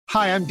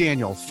Hi, I'm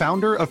Daniel,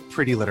 founder of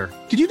Pretty Litter.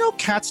 Did you know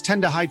cats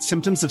tend to hide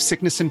symptoms of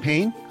sickness and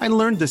pain? I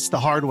learned this the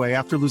hard way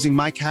after losing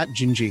my cat,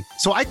 Gingy.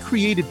 So I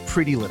created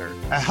Pretty Litter,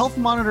 a health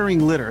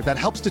monitoring litter that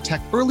helps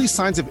detect early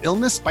signs of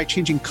illness by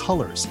changing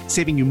colors,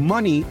 saving you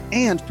money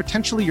and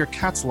potentially your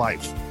cat's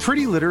life.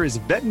 Pretty Litter is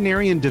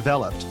veterinarian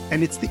developed,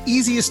 and it's the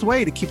easiest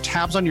way to keep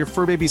tabs on your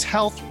fur baby's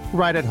health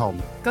right at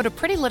home. Go to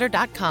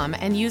prettylitter.com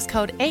and use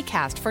code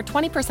ACAST for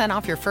 20%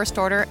 off your first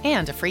order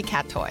and a free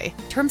cat toy.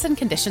 Terms and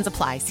conditions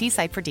apply. See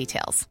site for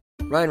details.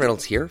 Ryan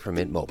Reynolds here from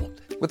Mint Mobile.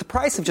 With the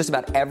price of just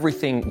about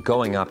everything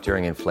going up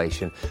during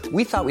inflation,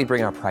 we thought we'd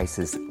bring our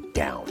prices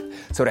down.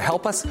 So to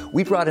help us,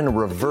 we brought in a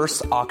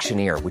reverse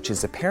auctioneer, which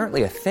is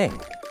apparently a thing.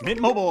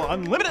 Mint Mobile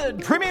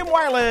Unlimited Premium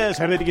Wireless.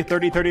 How to get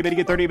 30, 30, bit to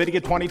get 30, bit to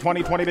get 20,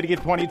 20, 20, bit to get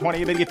 20,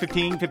 20, bit to get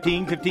 15,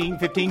 15, 15,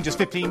 15, just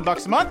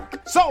 $15 a month?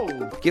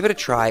 Sold! Give it a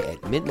try at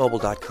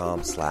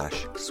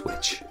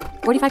mintmobile.com/switch.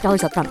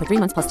 $45 up front for 3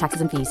 months plus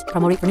taxes and fees.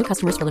 Promo rate for new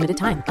customers for limited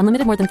time.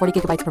 Unlimited more than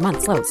 40 gigabytes per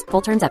month. Slows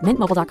full terms at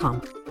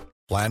mintmobile.com.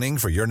 Planning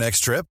for your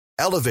next trip?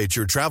 Elevate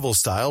your travel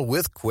style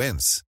with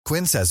Quince.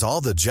 Quince has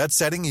all the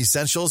jet-setting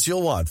essentials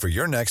you'll want for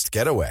your next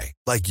getaway,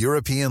 like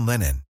European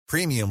linen,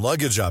 premium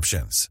luggage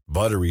options,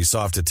 buttery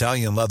soft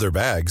Italian leather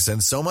bags,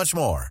 and so much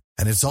more.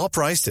 And it's all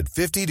priced at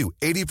 50 to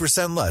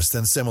 80% less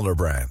than similar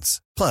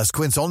brands. Plus,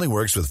 Quince only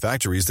works with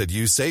factories that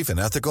use safe and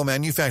ethical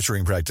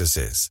manufacturing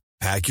practices.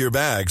 Pack your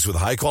bags with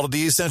high-quality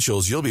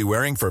essentials you'll be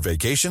wearing for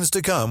vacations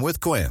to come with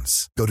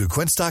Quince. Go to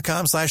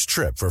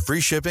quince.com/trip for free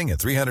shipping and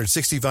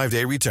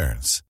 365-day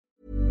returns.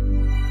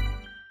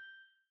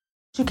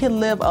 You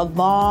can live a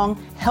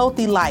long,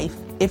 healthy life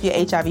if you're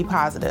HIV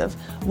positive.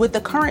 With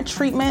the current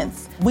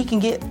treatments, we can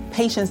get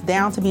patients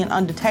down to being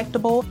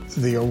undetectable.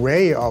 The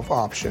array of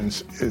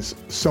options is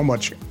so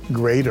much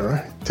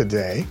greater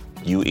today.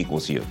 U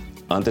equals U.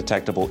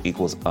 Undetectable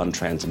equals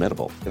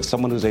untransmittable. If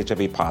someone who's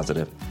HIV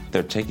positive,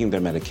 they're taking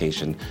their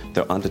medication,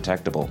 they're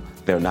undetectable,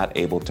 they're not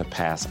able to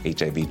pass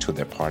HIV to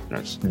their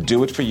partners.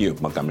 Do it for you,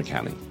 Montgomery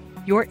County.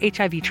 Your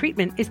HIV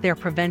treatment is their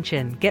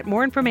prevention. Get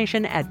more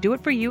information at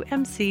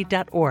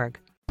doitforyoumc.org.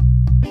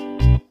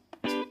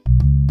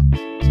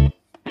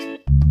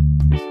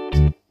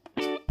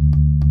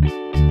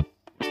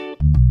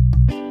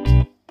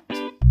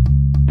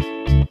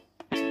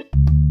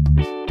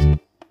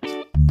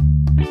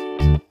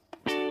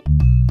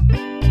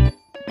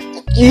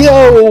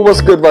 Yo, what's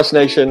good, Rush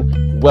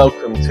Nation?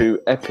 Welcome to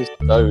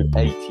episode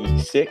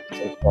 86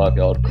 of 5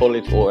 Yard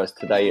College, or as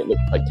today it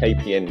looks like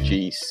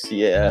KPNG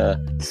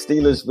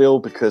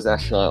Steelersville, because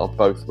Ash and I are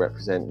both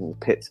representing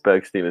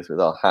Pittsburgh Steelers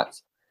with our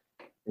hats.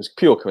 It was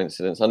pure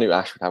coincidence. I knew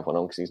Ash would have one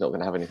on because he's not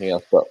going to have anything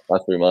else, but I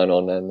threw mine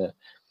on.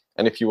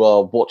 And if you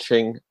are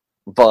watching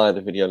via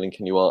the video link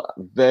and you are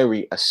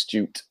very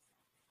astute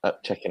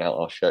at checking out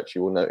our shirts,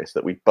 you will notice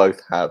that we both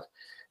have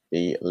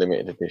the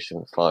limited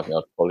edition 5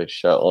 Yard College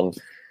shirt on.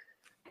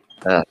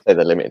 Say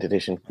they're limited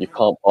edition. You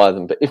can't buy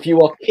them, but if you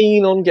are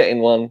keen on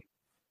getting one,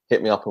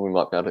 hit me up and we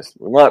might be able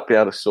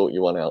to sort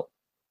you one out.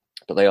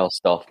 But they are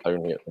staff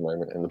only at the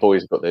moment, and the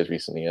boys have got theirs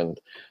recently, and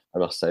I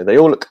must say they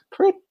all look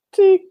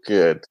pretty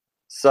good.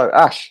 So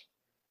Ash,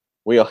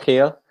 we are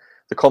here.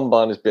 The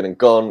combine has been and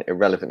gone.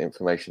 Irrelevant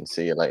information.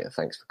 See you later.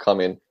 Thanks for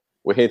coming.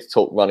 We're here to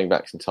talk running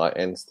backs and tight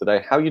ends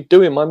today. How you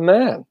doing, my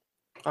man?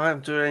 I'm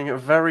doing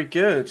very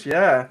good.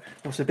 Yeah,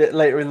 it was a bit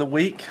later in the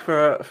week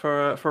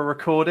for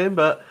recording,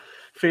 but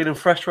feeling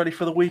fresh, ready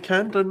for the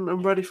weekend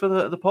and ready for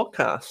the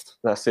podcast.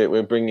 That's it.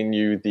 We're bringing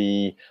you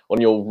on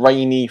your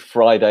rainy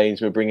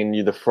Fridays, we're bringing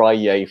you the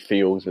Friday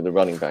feels with the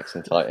running backs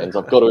and tight ends.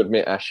 I've got to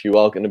admit, Ash, you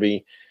are going to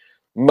be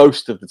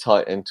most of the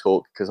tight end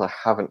talk because I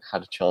haven't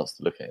had a chance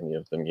to look at any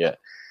of them yet.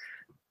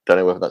 Don't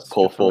know whether that's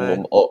poor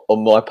form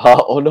on my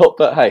part or not,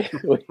 but hey,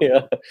 we're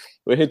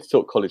here to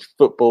talk college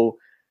football.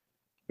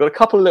 Got a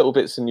couple of little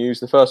bits of news.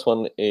 The first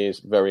one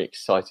is very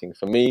exciting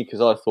for me because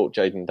I thought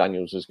Jayden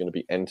Daniels was going to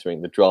be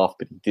entering the draft,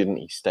 but he didn't.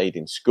 He stayed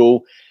in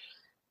school.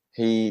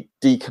 He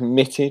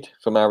decommitted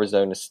from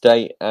Arizona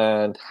State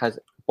and has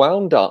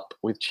wound up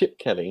with Chip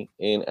Kelly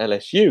in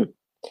LSU.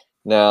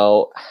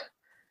 Now,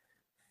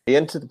 he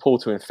entered the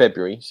portal in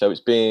February, so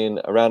it's been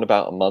around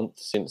about a month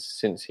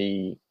since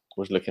he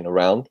was looking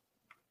around.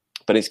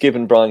 But it's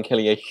given Brian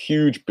Kelly a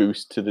huge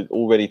boost to the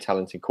already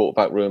talented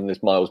quarterback room.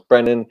 There's Miles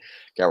Brennan,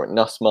 Garrett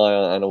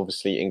Nussmeier, and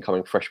obviously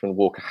incoming freshman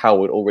Walker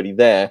Howard already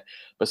there.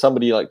 But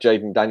somebody like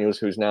Jayden Daniels,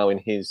 who's now in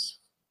his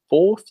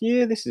fourth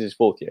year. This is his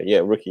fourth year.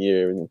 Yeah, rookie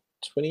year in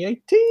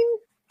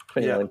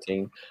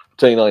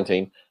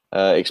 2019.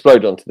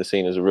 Exploded onto the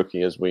scene as a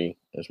rookie, as we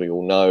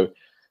all know.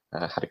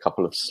 Had a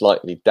couple of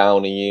slightly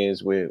downer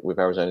years with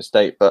Arizona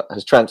State, but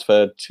has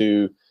transferred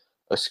to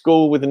a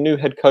school with a new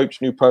head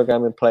coach, new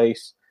program in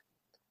place.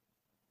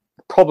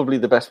 Probably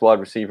the best wide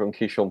receiver in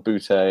Keyshawn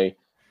Butte,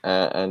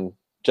 and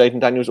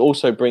Jayden Daniels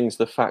also brings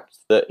the fact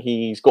that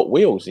he's got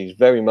wheels. He's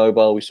very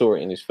mobile. We saw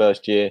it in his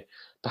first year.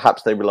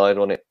 Perhaps they relied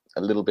on it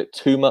a little bit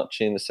too much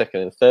in the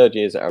second and third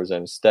years at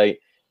Arizona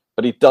State,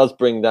 but he does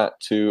bring that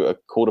to a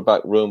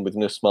quarterback room with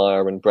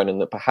Nussmeier and Brennan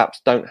that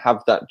perhaps don't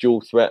have that dual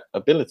threat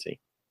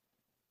ability.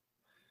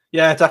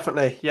 Yeah,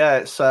 definitely. Yeah,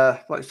 it's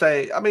like I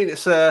say. I mean,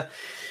 it's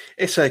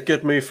a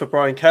good move for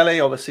Brian Kelly.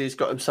 Obviously, he's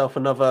got himself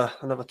another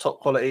top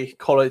quality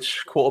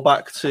college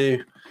quarterback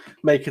to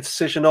make a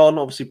decision on.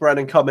 Obviously,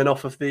 Brennan coming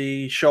off of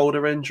the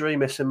shoulder injury,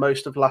 missing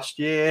most of last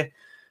year.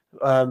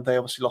 They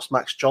obviously lost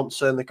Max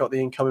Johnson. They got the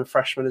incoming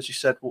freshman, as you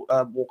said,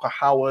 Walker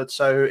Howard.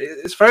 So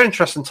it's a very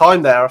interesting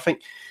time there. I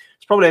think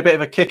it's probably a bit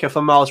of a kicker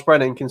for Miles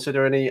Brennan,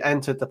 considering he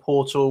entered the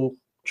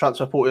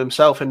transfer portal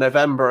himself in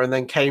November and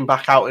then came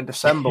back out in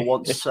December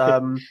once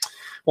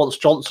once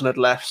Johnson had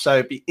left. So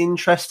it'd be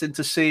interesting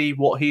to see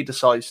what he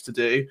decides to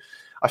do.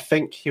 I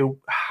think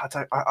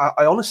I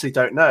honestly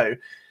don't know.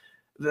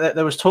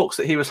 There was talks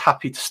that he was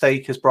happy to stay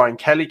because Brian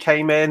Kelly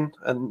came in,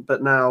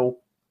 but now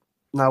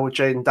with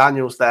Jaden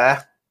Daniels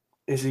there,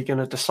 is he going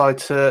to decide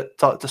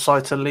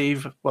to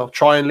leave? Well,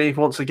 try and leave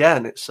once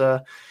again. It's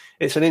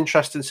an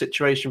interesting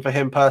situation for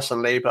him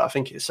personally, but I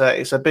think it's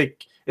a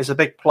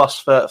big plus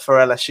for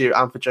LSU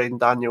and for Jaden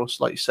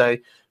Daniels, like you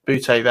say,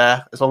 Butte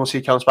there. As long as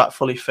he comes back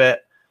fully fit,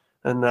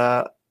 and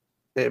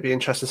it'd be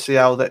interesting to see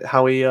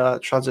how he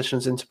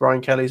transitions into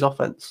Brian Kelly's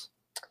offense.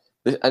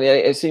 And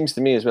it seems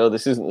to me as well,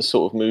 this isn't the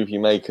sort of move you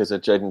make as a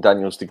Jaden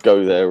Daniels to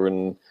go there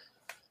and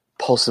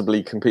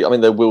possibly compete. I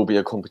mean, there will be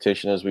a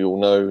competition, as we all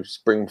know.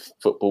 Spring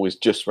football is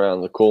just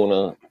around the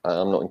corner.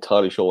 I'm not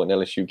entirely sure when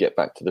LSU get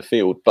back to the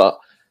field, but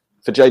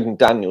for Jaden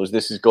Daniels,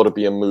 this has got to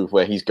be a move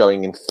where he's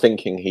going and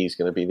thinking he's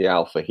going to be the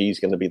alpha. He's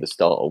going to be the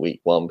starter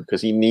week one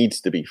because he needs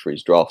to be for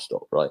his draft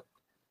stock, right?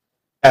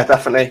 Yeah,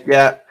 definitely.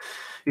 Yeah,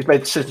 he's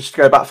made decisions to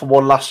go back for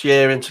one last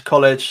year into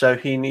college, so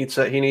he needs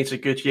a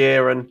good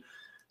year. And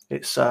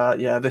it's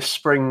this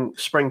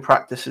spring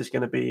practice is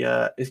going to be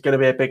a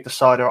big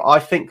decider. I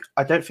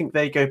don't think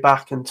they go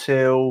back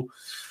until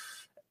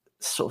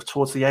sort of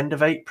towards the end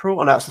of April,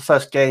 and that's the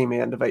first game the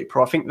end of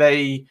April. I think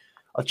they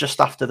are just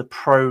after the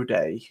pro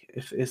day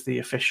is the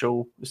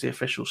official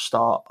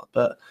start,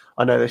 but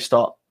I know they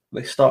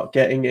start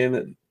getting in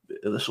at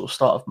the sort of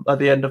start of at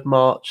the end of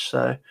March.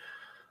 So,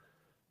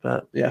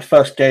 but yeah,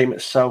 first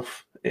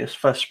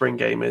spring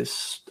game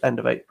is end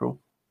of April.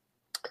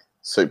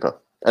 Super.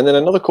 And then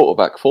another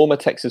quarterback, former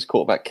Texas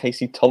quarterback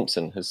Casey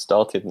Thompson, has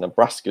started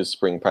Nebraska's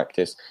spring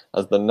practice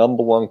as the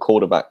number one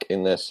quarterback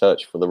in their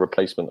search for the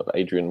replacement of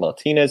Adrian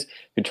Martinez,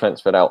 who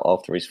transferred out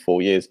after his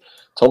 4 years.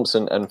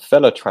 Thompson and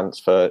fellow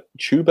transfer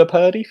Chuba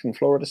Purdy from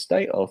Florida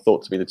State are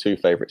thought to be the two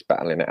favourites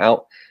battling it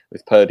out,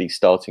 with Purdy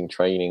starting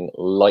training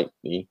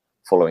lightly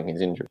following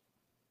his injury.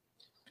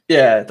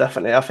 Yeah,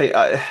 definitely. I think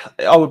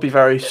I would be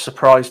very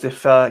surprised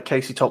if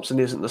Casey Thompson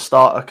isn't the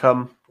starter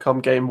come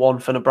game one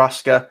for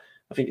Nebraska.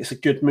 I think it's a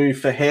good move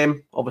for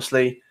him.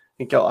 Obviously,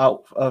 he got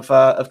out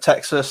of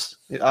Texas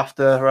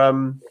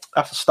after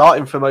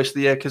starting for most of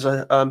the year because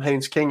of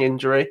Haynes King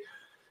injury.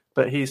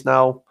 But he's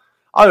now.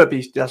 I'll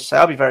be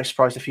very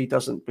surprised if he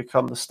doesn't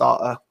become the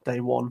starter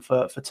day one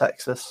for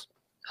Texas.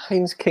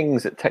 Haynes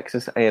King's at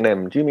Texas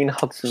A&M. Do you mean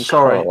Hudson?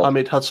 Sorry, Card? I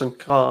mean Hudson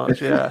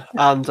Card. Yeah,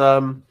 and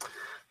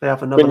they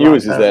have another. Ben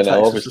Ewers is there now,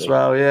 Texas obviously as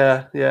well.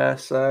 Yeah.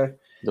 So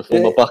the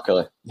former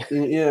Buckeye.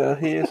 Yeah,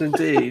 he is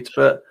indeed,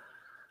 but.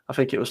 I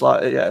think it was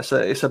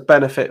it's a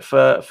benefit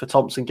for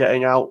Thompson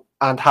getting out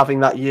and having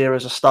that year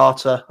as a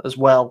starter as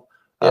well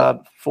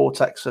for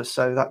Texas.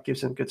 So that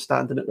gives him good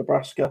standing at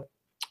Nebraska.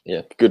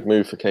 Yeah, good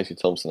move for Casey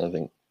Thompson, I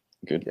think.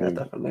 Good move.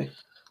 Definitely.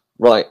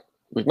 Right.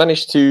 We've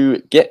managed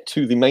to get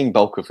to the main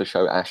bulk of the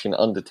show, Ash, in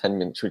under 10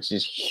 minutes, which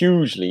is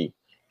hugely,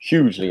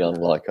 hugely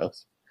unlike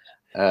us.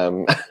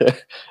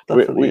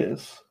 Definitely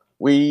is.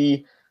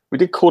 We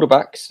did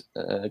quarterbacks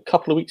a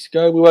couple of weeks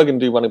ago. We were going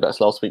to do running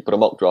backs last week, but a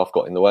mock draft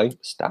got in the way.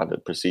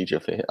 Standard procedure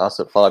for us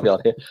at 5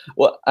 Yard here.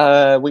 Well,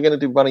 we're going to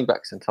do running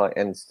backs and tight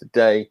ends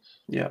today.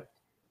 Yeah.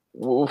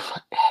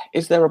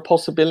 Is there a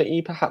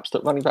possibility, perhaps,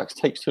 that running backs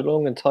takes too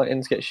long and tight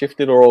ends get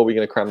shifted, or are we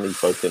going to cram these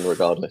both in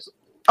regardless?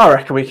 I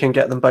reckon we can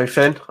get them both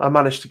in. I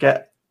managed to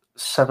get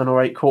 7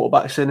 or 8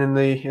 quarterbacks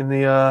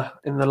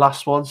in the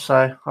last one,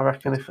 so I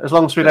reckon as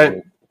long as we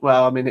don't.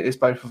 Well, I mean, it is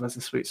both of us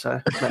this week, so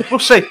we'll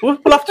see. We'll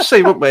have to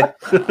see, won't we?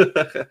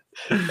 I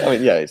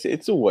mean, yeah,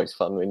 it's always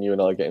fun when you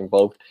and I get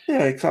involved.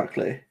 Yeah,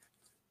 exactly.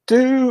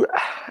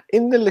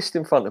 In the list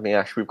in front of me,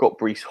 Ash, we've got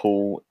Breece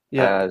Hall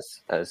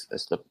as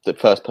the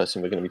first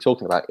person we're going to be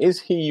talking about. Is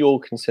he your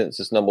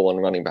consensus number one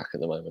running back at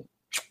the moment?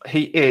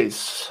 He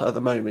is at the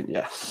moment,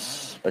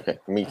 yes. Okay,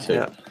 me too.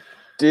 Yeah.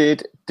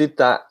 Did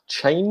that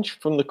change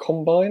from the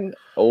combine,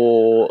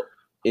 or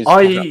is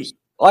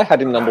I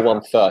had him number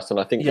one first, and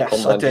I think the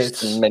combine just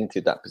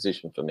cemented that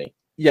position for me.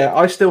 Yeah,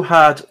 I still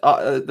had.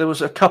 There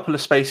was a couple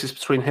of spaces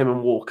between him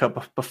and Walker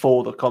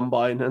before the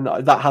combine, and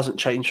that hasn't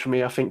changed for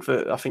me. I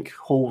think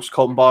Hall's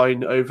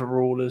combine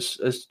overall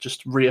has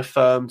just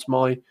reaffirmed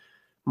my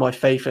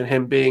faith in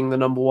him being the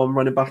number one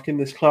running back in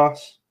this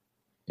class.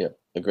 Yeah,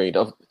 agreed.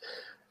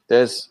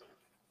 There's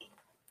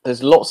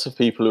lots of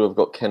people who have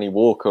got Kenny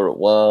Walker at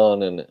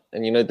one, and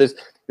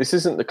this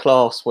isn't the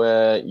class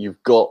where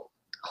you've got.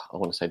 I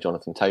want to say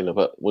Jonathan Taylor,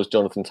 but was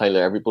Jonathan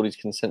Taylor everybody's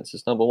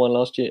consensus number one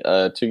last year?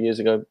 2 years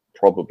ago,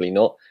 probably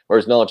not.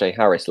 Whereas Najee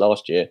Harris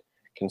last year,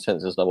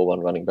 consensus number one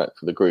running back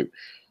for the group.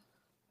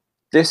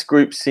 this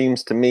group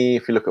seems to me,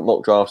 if you look at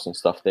mock drafts and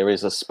stuff, there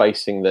is a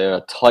spacing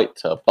there,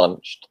 tighter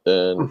bunched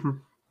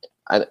than,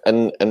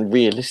 and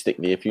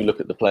realistically, if you look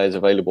at the players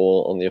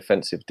available on the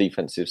offensive,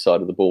 defensive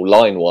side of the ball,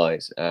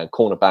 line-wise,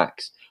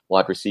 cornerbacks,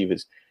 wide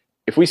receivers,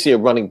 if we see a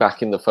running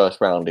back in the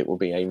first round, it will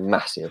be a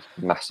massive,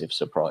 massive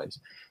surprise.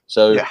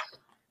 So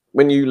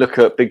when you look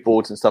at big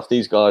boards and stuff,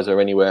 these guys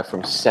are anywhere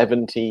from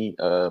 70,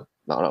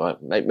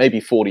 maybe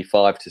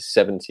 45 to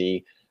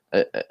 70,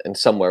 and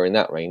somewhere in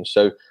that range.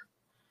 So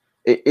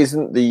it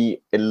isn't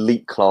the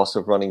elite class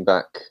of running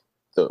back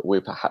that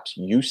we're perhaps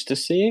used to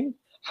seeing.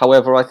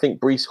 However, I think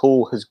Breece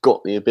Hall has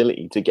got the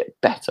ability to get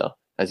better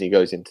as he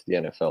goes into the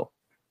NFL.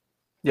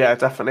 Yeah,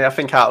 definitely. I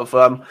think out of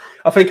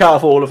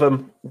all of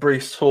them,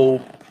 Breece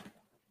Hall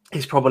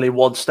is probably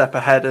one step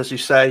ahead, as you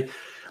say.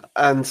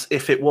 And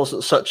if it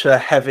wasn't such a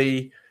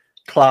heavy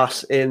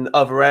class in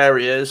other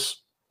areas,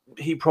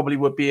 he probably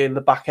would be in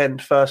the back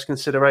end first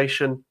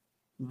consideration,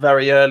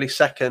 very early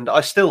second.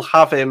 I still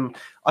have him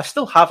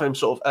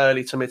sort of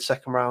early to mid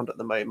second round at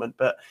the moment.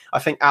 But I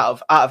think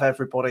out of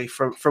everybody,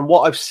 from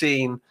what I've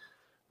seen,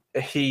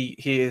 he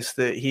is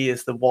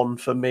the one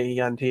for me,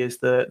 and he is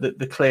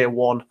the clear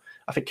one.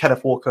 I think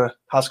Kenneth Walker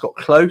has got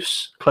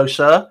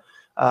closer,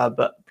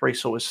 but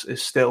Breece Hall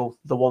is still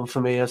the one for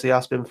me, as he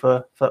has been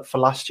for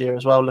last year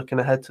as well. Looking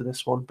ahead to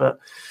this one, but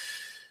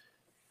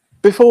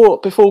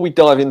before we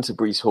dive into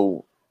Breece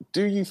Hall,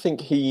 do you think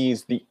he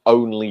is the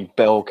only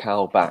bell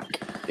cow back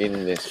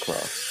in this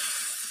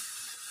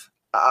class?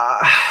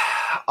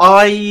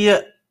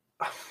 I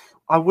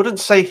wouldn't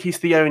say he's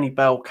the only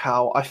bell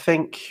cow. I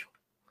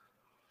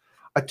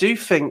do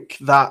think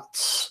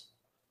that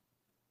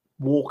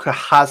Walker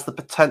has the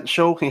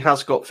potential. He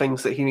has got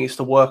things that he needs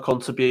to work on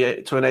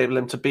to enable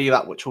him to be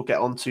that, which we'll get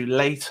onto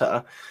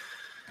later.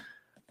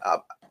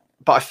 But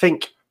I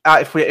think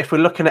if we're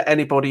looking at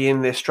anybody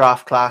in this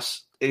draft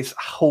class,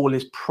 Hall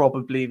is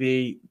probably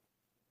the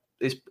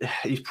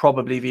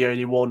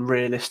only one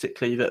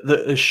realistically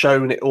that has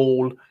shown it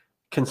all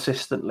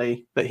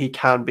consistently that he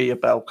can be a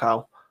bell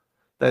cow.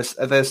 There's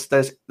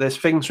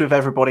things with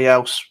everybody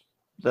else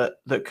that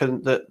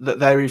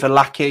they're either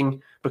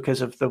lacking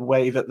because of the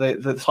way that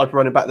the type of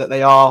running back that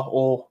they are,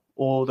 or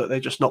that they're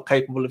just not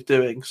capable of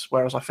doing.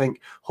 Whereas I think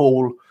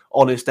Hall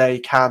on his day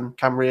can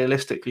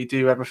realistically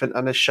do everything,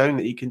 and has shown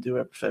that he can do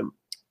everything.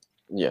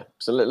 Yeah,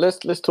 so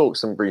let's talk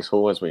some Breece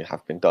Hall, as we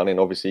have been done. And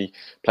obviously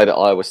played at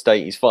Iowa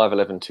State. He's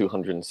 5'11",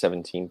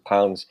 217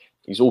 pounds.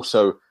 He's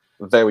also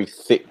very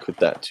thick with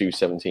that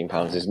 217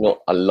 pounds. He's not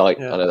a light.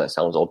 Yeah. I know that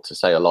sounds odd to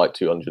say, a light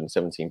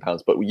 217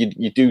 pounds, but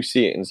you do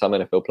see it in some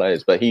NFL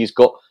players. But he's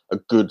got a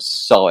good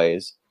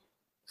size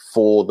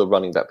for the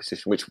running back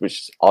position,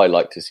 which I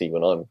like to see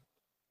when I'm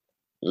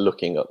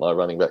looking at my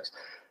running backs.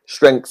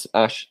 Strength,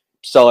 Ash,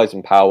 size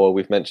and power.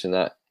 We've mentioned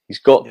that. He's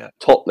got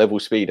top level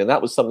speed, and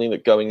that was something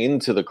that going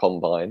into the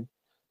combine,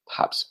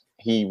 perhaps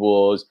he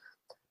was.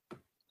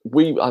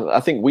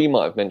 I think we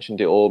might have mentioned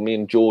it, or me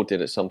and George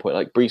did at some point.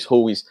 Like Breece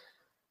Hall, he's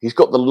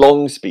got the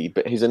long speed,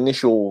 but his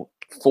initial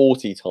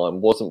 40 time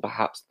wasn't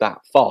perhaps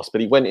that fast.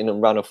 But he went in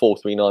and ran a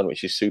 4.39,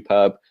 which is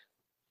superb.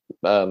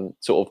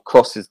 Sort of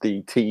crosses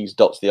the T's,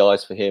 dots the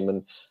I's for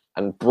him,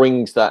 and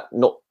brings that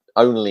not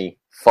only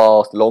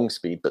fast long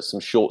speed, but some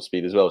short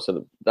speed as well.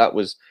 So that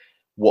was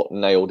what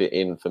nailed it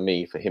in for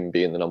me, for him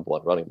being the number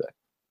one running back.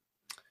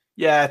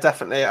 Yeah,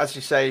 definitely. As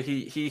you say,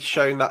 he's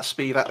shown that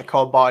speed at the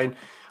combine.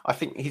 I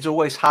think he's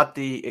always had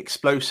the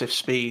explosive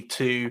speed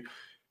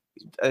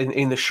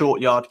in the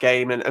short yard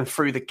game and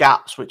through the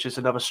gaps, which is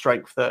another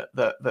strength that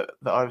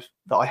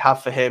I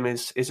have for him,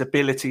 is his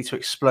ability to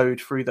explode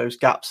through those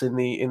gaps in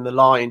the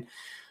line.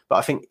 But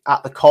I think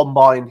at the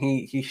combine,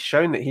 he's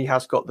shown that he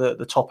has got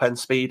the top end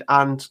speed,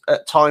 and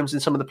at times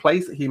in some of the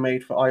plays that he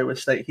made for Iowa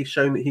State, he's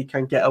shown that he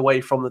can get away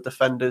from the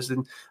defenders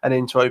and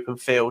into open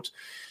field.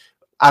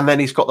 And then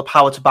he's got the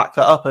power to back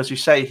that up. As you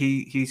say,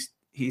 he's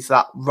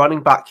that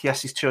running back.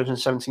 Yes, he's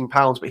 217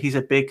 pounds, but he's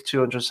a big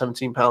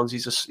 217 pounds.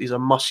 He's a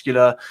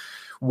muscular,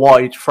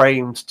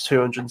 wide-framed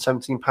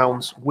 217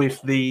 pounds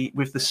with the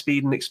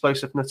speed and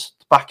explosiveness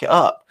to back it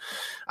up.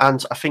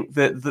 And I think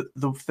that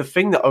the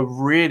thing that I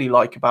really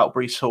like about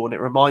Breece Hall, and it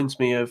reminds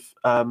me of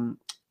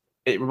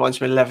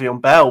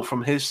Le'Veon Bell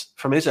from his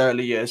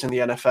early years in the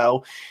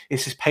NFL,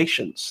 is his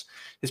patience.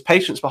 His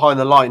patience behind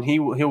the line.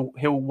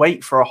 He'll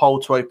wait for a hole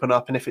to open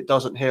up, and if it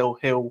doesn't, he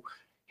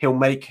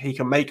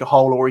can make a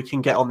hole, or he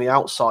can get on the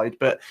outside.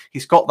 But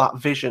he's got that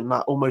vision,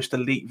 that almost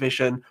elite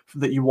vision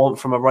that you want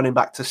from a running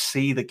back, to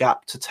see the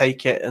gap, to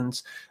take it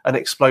and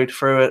explode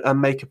through it and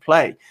make a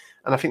play.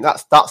 And I think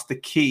that's the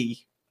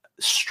key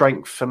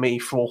strength for me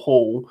for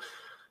Hall.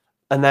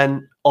 And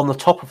then on the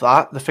top of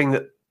that, the thing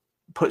that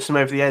puts him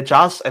over the edge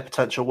as a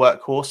potential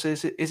workhorse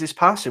is his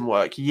passing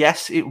work.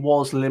 Yes, it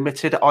was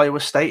limited at Iowa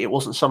State. It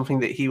wasn't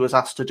something that he was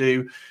asked to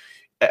do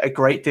a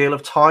great deal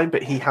of time,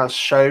 but he has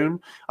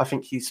shown, I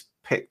think he's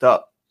picked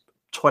up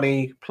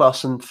 20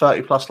 plus and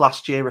 30 plus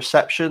last year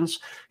receptions.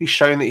 He's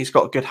shown that he's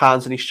got good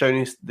hands, and he's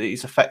shown that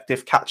he's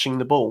effective catching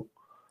the ball.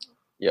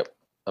 Yep.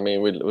 I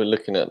mean, we're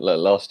looking at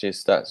last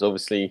year's stats.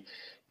 Obviously,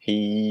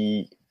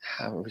 he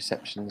how many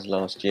receptions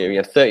last year? He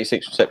had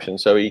 36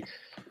 receptions. So the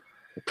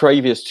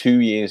previous 2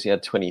 years, he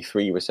had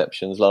 23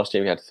 receptions. Last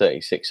year, he had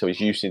 36. So his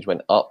usage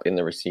went up in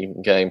the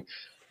receiving game.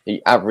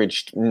 He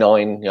averaged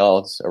 9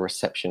 yards a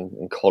reception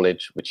in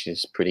college, which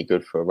is pretty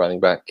good for a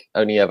running back.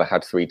 Only ever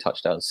had 3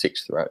 touchdowns,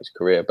 6 throughout his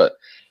career. But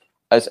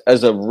as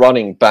a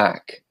running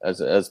back,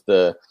 it's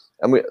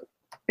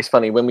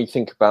funny when we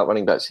think about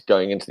running backs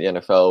going into the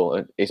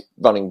NFL, it's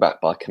running back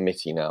by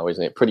committee now,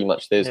 isn't it? Pretty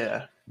much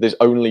there's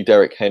only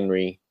Derrick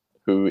Henry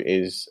who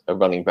is a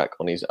running back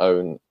on his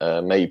own.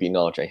 Maybe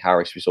Najee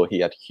Harris. We saw he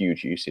had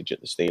huge usage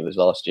at the Steelers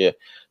last year.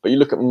 But you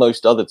look at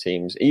most other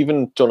teams,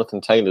 even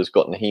Jonathan Taylor's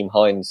got Naheem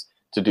Hines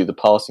to do the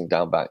passing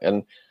down back.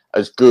 And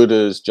as good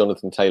as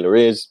Jonathan Taylor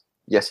is,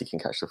 yes, he can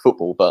catch the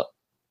football, but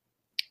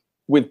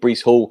with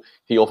Breece Hall,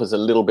 he offers a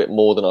little bit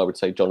more than I would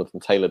say Jonathan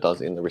Taylor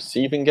does in the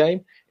receiving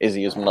game. Is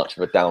he as much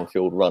of a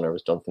downfield runner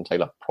as Jonathan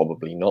Taylor?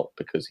 Probably not,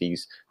 because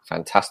he's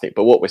fantastic.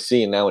 But what we're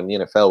seeing now in the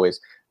NFL is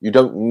you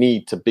don't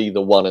need to be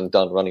the one and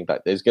done running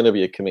back. There's going to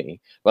be a committee.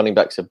 Running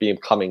backs are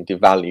becoming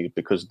devalued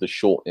because of the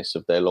shortness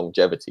of their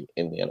longevity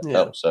in the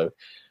NFL. Yeah. So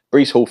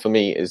Breece Hall for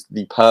me is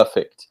the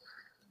perfect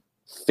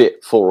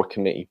fit for a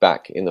committee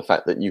back, in the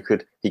fact that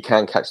he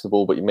can catch the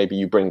ball, but maybe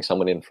you bring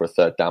someone in for a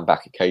third down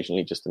back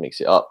occasionally just to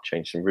mix it up,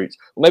 change some routes.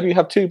 Or maybe you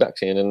have 2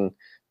 backs in and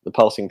the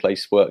passing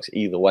place works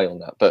either way on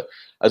that. But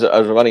as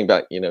a running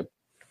back,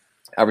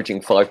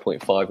 averaging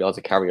 5.5 yards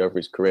a carry over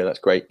his career, that's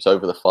great. It's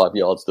over the 5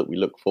 yards that we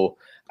look for.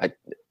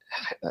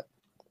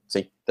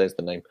 See, there's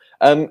the name.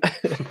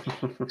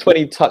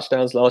 20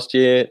 touchdowns last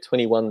year,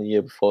 21 the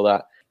year before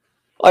that.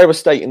 Iowa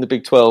State in the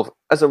Big 12.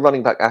 As a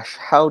running back, Ash,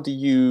 how do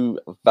you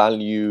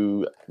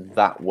value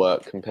that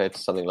work compared to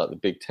something like the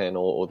Big 10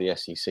 or the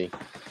SEC?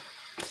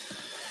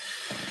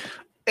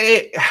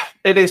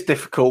 It is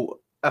difficult.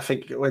 I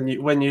think when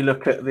you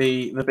look at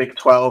the Big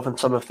 12 and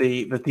some of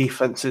the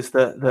defenses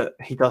that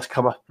he does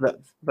come up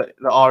that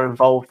are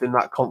involved in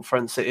that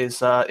conference, it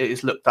is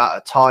looked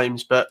at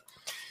times, but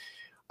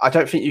I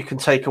don't think you can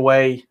take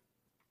away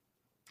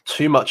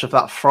too much of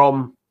that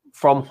from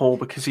Hall,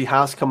 because he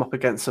has come up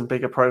against some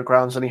bigger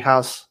programs and he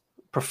has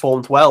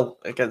performed well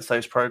against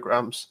those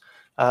programs.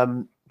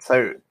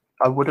 So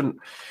I wouldn't.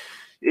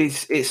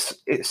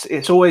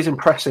 It's always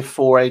impressive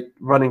for a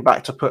running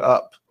back to put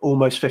up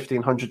almost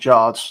 1,500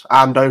 yards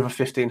and over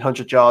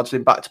 1,500 yards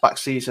in back-to-back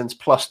seasons,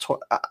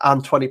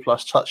 and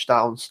 20+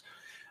 touchdowns,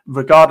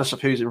 regardless of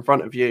who's in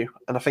front of you.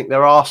 And I think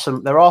there are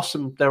some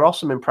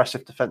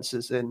impressive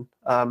defenses in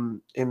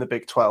the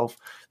Big 12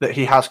 that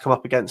he has come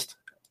up against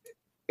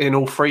in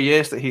all 3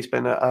 years that he's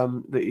been at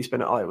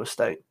Iowa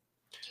State.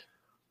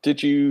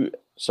 Did you?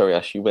 Sorry,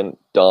 Ash, you went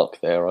dark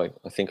there. I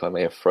think I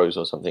may have froze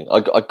or something.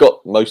 I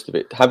got most of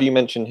it. Have you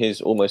mentioned his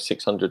almost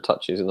 600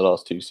 touches in the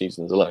last 2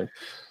 seasons alone?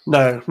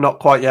 No, not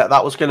quite yet.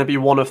 That was going to be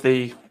one of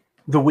the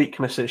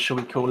weaknesses, shall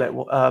we call it,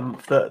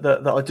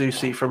 that I do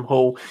see from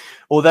Hall.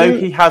 Although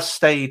he has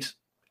stayed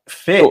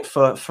fit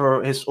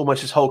for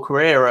almost his whole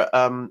career at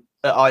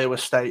Iowa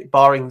State,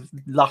 barring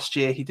last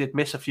year, he did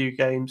miss a few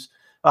games.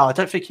 I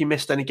don't think he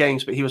missed any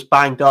games, but he was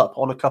banged up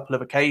on a couple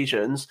of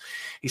occasions.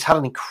 He's had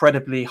an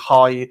incredibly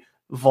high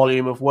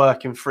volume of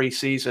work in 3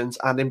 seasons,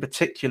 and in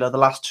particular the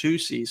last 2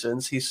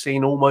 seasons he's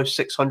seen almost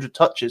 600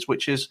 touches,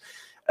 which is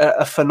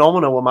a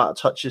phenomenal amount of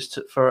touches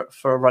for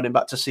a running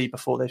back to see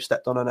before they've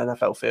stepped on an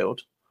NFL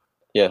field.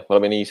 Yeah, well,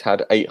 I mean, he's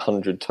had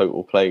 800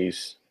 total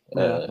plays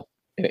in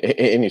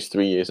his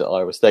 3 years at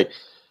Iowa State.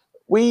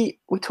 We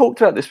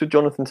talked about this with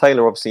Jonathan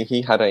Taylor. Obviously,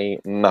 he had a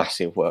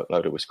massive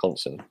workload at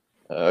Wisconsin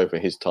over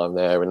his time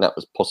there, and that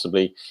was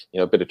possibly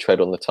a bit of tread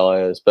on the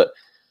tires. But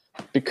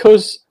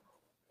because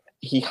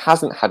he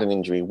hasn't had an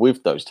injury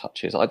with those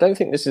touches, I don't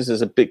think this is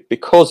as a big,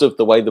 because of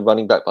the way the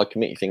running back by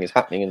committee thing is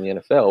happening in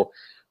the NFL.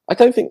 I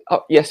don't think,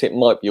 yes, it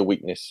might be a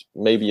weakness.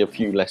 Maybe a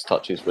few less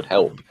touches would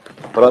help,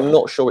 but I'm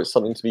not sure it's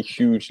something to be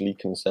hugely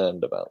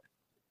concerned about.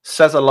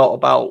 Says a lot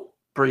about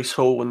Breece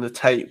Hall and the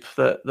tape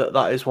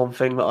that is one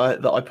thing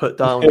that I put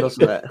down,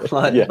 doesn't it?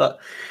 But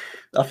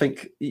I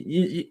think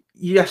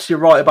yes, you're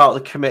right about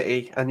the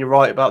committee, and you're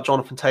right about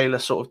Jonathan Taylor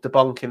sort of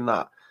debunking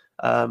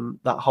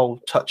that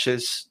whole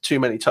too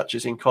many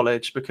touches in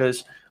college,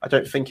 because I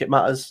don't think it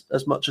matters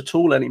as much at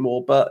all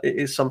anymore. But it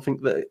is something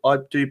that I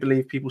do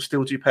believe people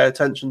still do pay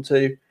attention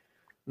to,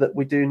 that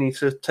we do need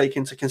to take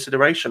into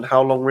consideration.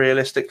 How long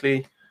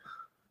realistically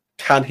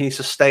can he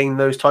sustain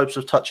those types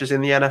of touches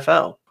in the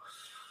NFL?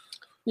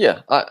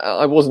 Yeah,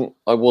 I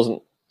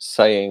wasn't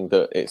saying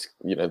that it's,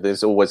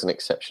 there's always an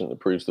exception that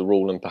proves the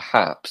rule, and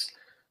perhaps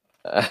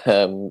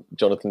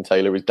Jonathan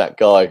Taylor is that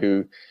guy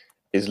who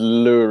is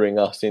luring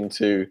us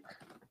into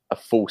a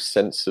false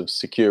sense of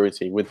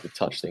security with the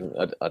touch thing.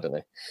 I don't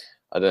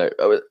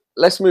know.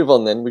 Let's move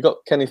on then. We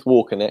got Kenneth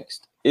Walker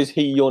next. Is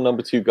he your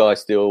number 2 guy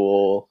still,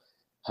 or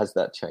has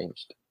that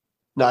changed?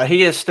 No,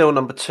 he is still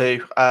number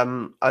 2.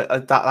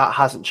 That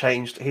hasn't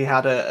changed. He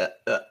had a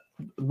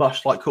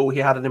much like Hall. He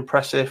had an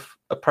impressive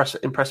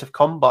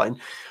combine.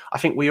 I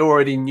think we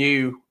already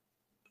knew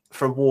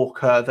from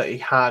Walker that he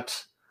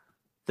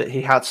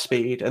had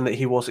speed and that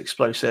he was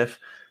explosive,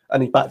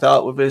 and he backed that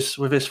up with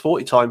his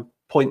 40 time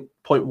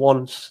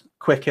 0.1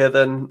 quicker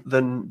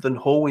than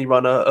Hall. He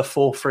ran a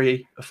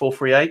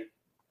 4.38.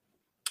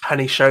 And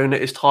he's shown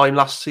at his time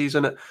last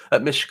season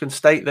at Michigan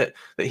State that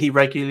he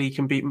regularly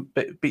can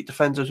beat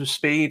defenders with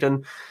speed,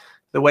 and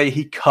the way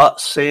he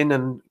cuts in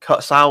and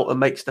cuts out and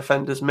makes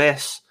defenders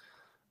miss,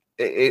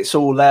 it's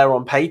all there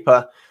on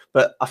paper.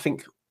 But I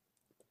think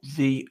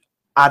the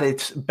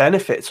added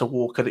benefit to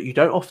Walker that you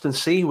don't often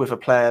see with a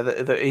player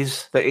that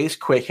is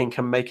quick and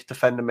can make a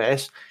defender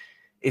miss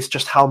is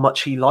just how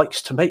much he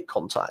likes to make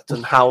contact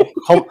and how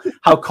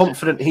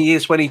confident he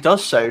is when he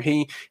does so.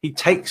 He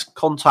takes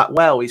contact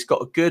well. He's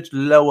got a good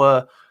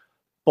lower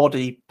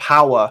body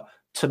power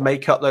to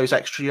make up those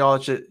extra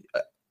yardage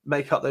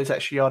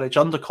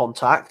under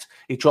contact.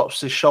 He drops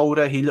his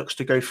shoulder. He looks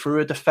to go through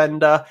a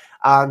defender,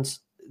 and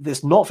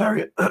there's not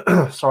very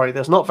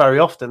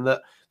often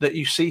that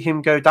you see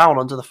him go down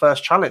under the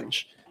first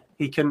challenge.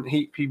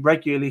 He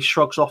regularly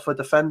shrugs off a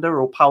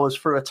defender or powers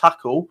through a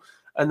tackle.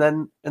 And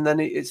then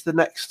it's the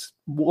next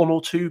one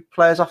or two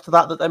players after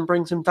that then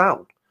brings him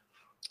down.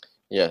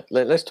 Yeah,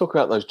 let's talk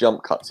about those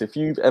jump cuts. If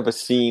you've ever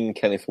seen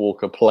Kenneth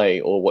Walker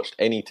play or watched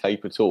any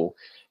tape at all,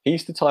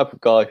 he's the type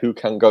of guy who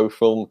can go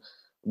from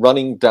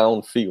running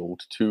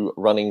downfield to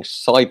running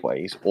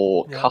sideways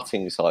or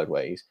cutting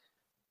sideways,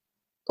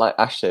 like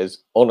Ash says,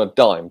 on a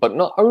dime. But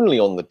not only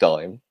on the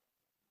dime,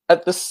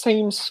 at the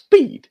same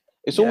speed.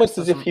 It's almost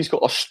as if he's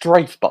got a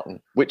strafe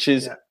button, which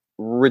is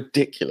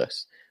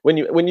ridiculous. When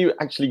you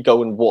actually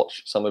go and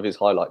watch some of his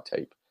highlight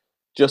tape,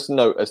 just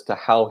note as to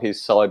how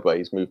his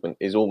sideways movement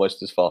is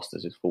almost as fast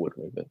as his forward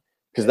movement,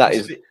 because that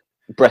is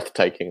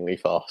breathtakingly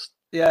fast.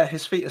 Yeah,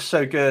 his feet are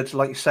so good.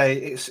 Like you say,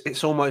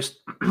 it's almost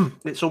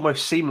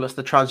seamless,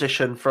 the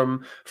transition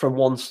from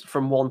one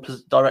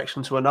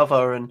direction to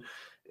another, and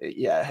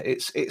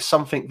it's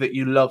something that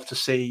you love to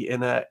see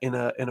in a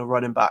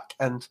running back.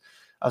 And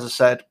as I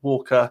said,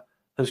 Walker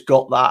has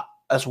got that,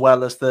 as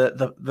well as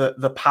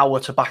the power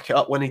to back it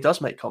up when he does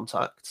make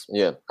contact.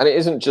 Yeah, and it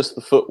isn't just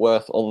the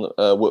footwork on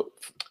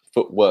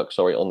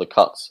the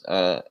cuts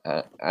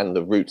and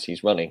the routes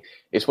he's running.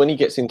 It's when he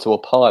gets into a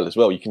pile as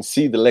well. You can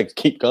see the legs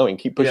keep going,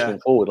 keep pushing him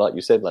forward, like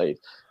you said, Laith.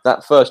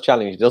 That first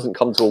challenge, he doesn't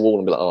come to a wall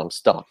and be like, "Oh, I'm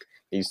stuck."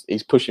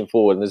 He's pushing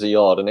forward, and there's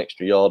an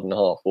extra yard and a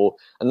half,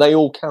 and they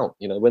all count.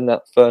 You know, when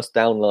that first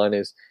down line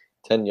is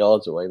 10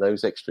 yards away,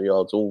 those extra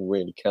yards all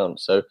really count.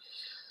 So,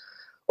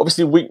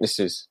 obviously,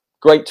 weaknesses.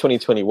 Great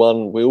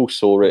 2021. We all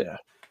saw it.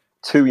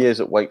 2 years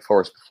at Wake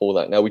Forest before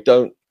that. Now,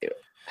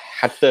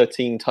 had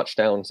 13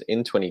 touchdowns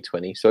in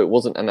 2020, so it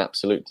wasn't an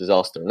absolute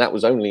disaster. And that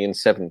was only in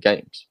 7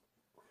 games.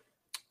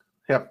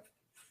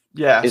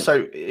 Yeah.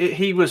 So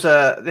he was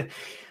it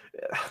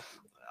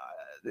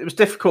was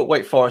difficult,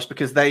 Wake Forest,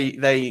 because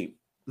they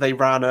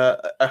ran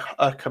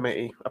a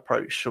committee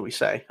approach, shall we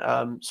say.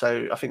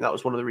 So I think that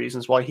was one of the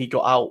reasons why he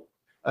got out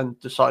and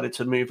decided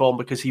to move on,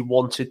 because he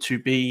wanted to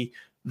be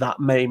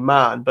that main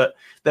man. But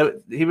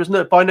he was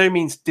by no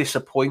means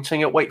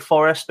disappointing at Wake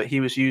Forest, but he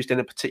was used in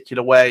a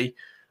particular way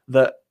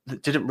that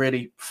didn't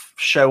really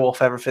show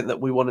off everything that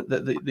we wanted,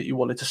 that you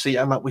wanted to see,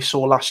 and that we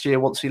saw last year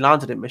once he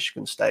landed in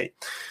Michigan State.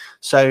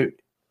 So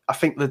I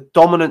think the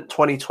dominant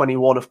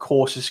 2021, of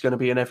course, is going to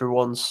be in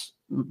everyone's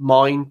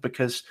mind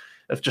because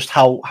of just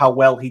how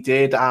well he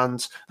did,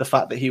 and the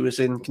fact that he was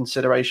in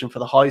consideration for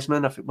the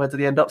Heisman. I think, where did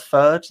he end up?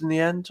 3rd in the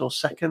end, or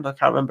 2nd? I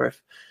can't remember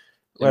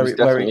where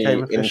he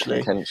came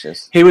officially.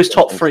 He was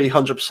top 3,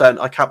 100%.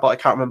 I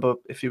can't remember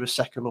if he was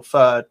 2nd or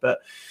 3rd. But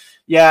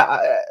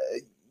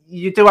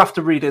you do have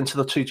to read into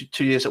the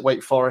two years at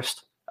Wake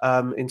Forest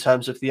in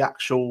terms of the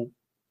actual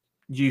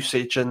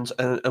usage and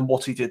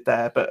what he did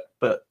there. But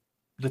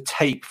the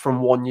tape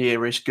from 1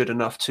 year is good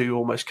enough to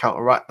almost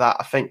counteract that.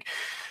 I think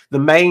the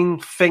main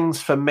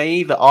things for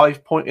me that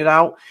I've pointed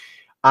out,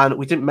 and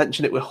we didn't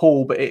mention it with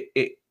Hall, but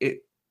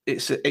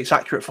it's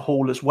accurate for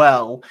Hall as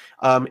well,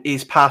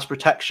 is pass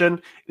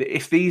protection.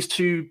 If these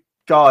two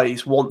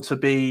guys want to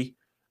be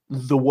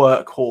the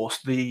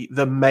workhorse,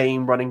 the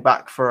main running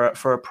back for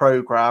a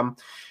program,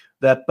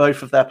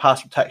 both of their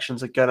pass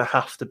protections are going to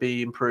have to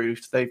be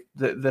improved.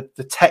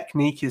 The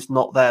technique is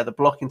not there. The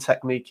blocking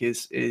technique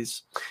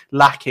is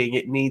lacking.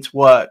 It needs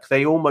work.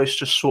 They almost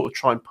just sort of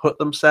try and put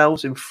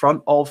themselves in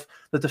front of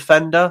the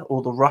defender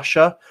or the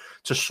rusher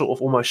to sort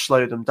of almost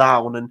slow them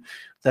down, and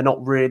they're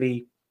not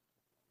really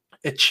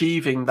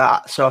achieving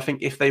that. So I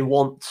think if they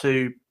want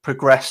to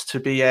progress to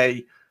be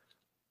a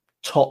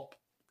top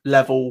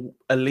level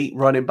elite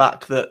running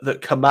back that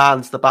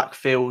commands the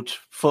backfield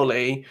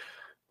fully,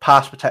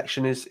 pass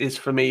protection is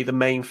for me the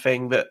main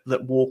thing that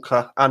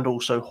Walker and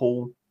also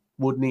Hall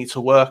would need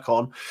to work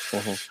on.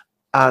 Mm-hmm.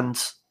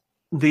 And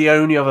the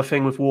only other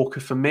thing with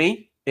Walker for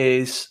me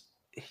is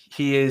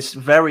he is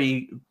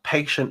very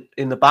patient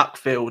in the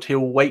backfield.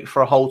 He'll wait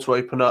for a hole to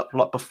open up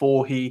like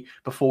before he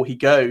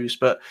goes.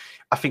 But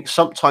I think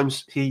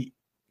sometimes he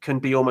can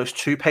be almost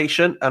too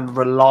patient and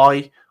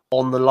rely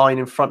on the line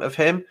in front of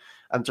him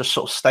and just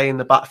sort of stay in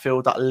the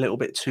backfield that a little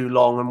bit too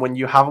long. And when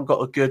you haven't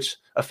got a good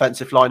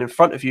offensive line in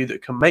front of you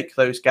that can make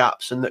those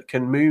gaps and that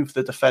can move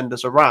the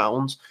defenders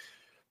around,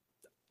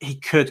 he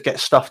could get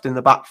stuffed in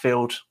the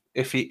backfield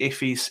if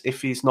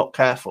he's not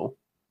careful.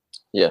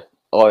 Yeah,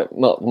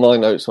 my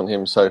notes on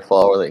him so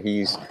far are that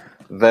he's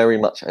very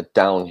much a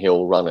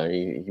downhill runner.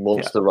 He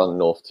wants to run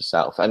north to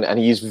south, and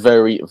he's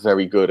very,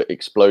 very good at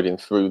exploding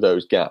through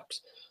those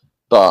gaps.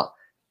 But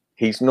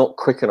he's not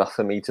quick enough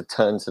for me to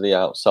turn to the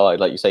outside.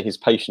 Like you say, his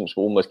patience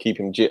will almost keep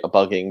him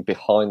jitterbugging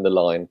behind the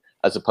line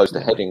as opposed to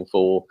heading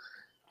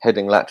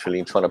laterally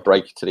and trying to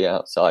break to the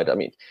outside. I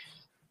mean,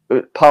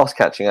 pass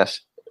catching,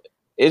 Ash,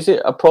 is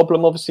it a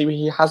problem? Obviously,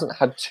 he hasn't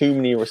had too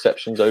many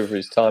receptions over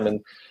his time,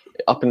 and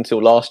up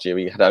until last year,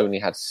 he had only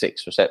had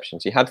 6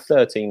 receptions. He had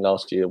 13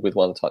 last year with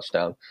 1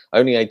 touchdown,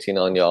 only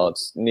 89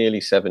 yards,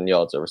 nearly 7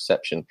 yards a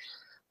reception.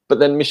 But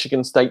then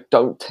Michigan State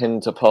don't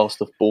tend to pass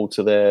the ball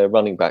to their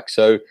running back.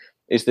 So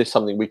is this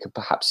something we could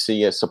perhaps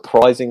see a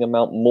surprising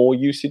amount more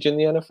usage in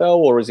the NFL,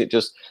 or is it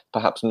just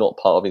perhaps not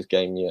part of his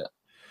game yet?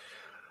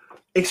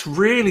 It's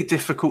really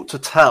difficult to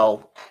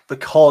tell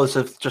because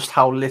of just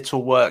how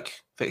little work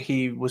that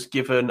he was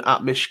given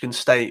at Michigan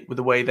State with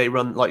the way they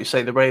run, like you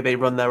say, the way they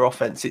run their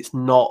offense. It's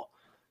not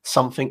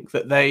something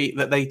that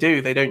they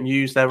do. They don't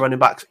use their running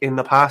backs in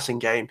the passing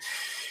game.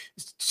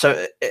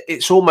 So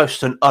it's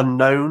almost an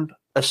unknown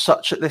as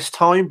such at this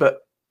time, but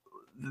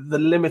the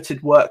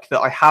limited work that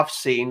I have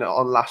seen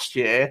on last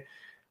year,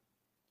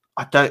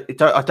 I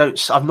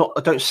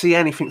don't see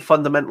anything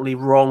fundamentally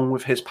wrong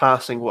with his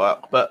passing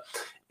work. But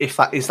if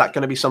that is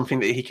going to be something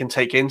that he can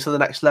take into the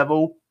next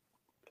level,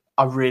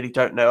 I really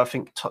don't know. I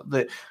think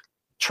the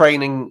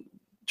training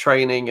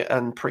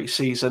and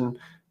preseason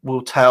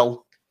will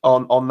tell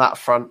on that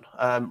front,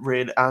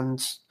 really.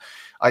 And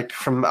I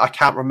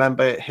can't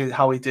remember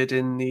how he did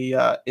in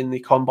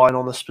the combine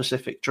on the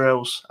specific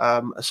drills.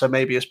 So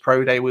maybe as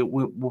pro day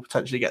we'll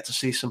potentially get to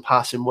see some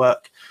passing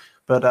work.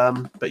 But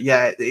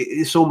yeah,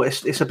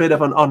 it's a bit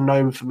of an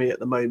unknown for me at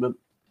the moment.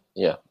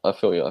 Yeah, I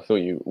feel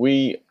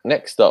you.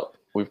 Next up,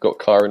 we've got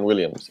Kyren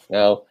Williams.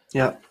 Now,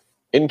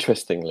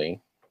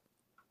 interestingly,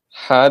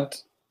 had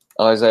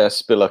Isaiah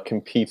Spiller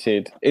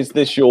competed, is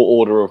this your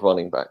order of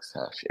running backs,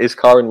 Tash? Is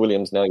Kyren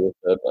Williams now your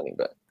third running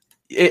back?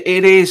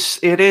 It is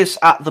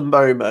at the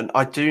moment.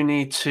 I do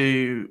need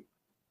to.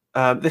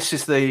 This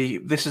is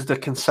the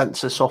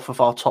consensus off of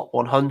our top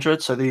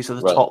 100. So these are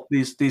the top.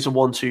 These are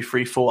 1, 2,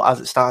 3, 4 as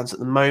it stands at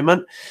the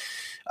moment.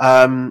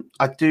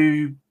 I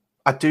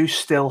do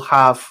still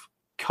have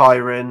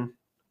Kyren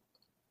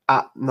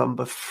at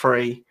number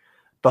 3,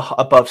 but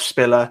above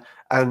Spiller.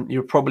 And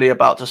you're probably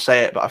about to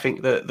say it, but I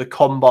think the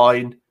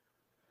combine,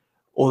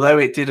 although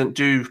it didn't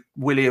do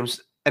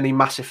Williams any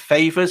massive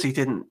favors, he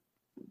didn't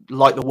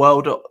light the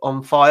world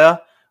on fire.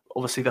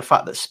 Obviously, the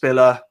fact that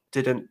Spiller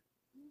didn't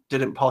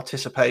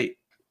participate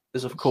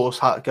is, of course,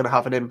 going to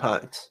have an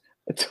impact.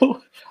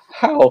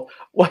 How?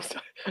 What?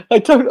 I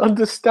don't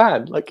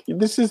understand. Like,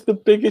 this is the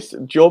biggest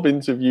job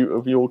interview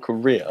of your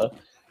career,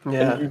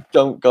 and you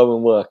don't go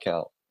and work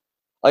out.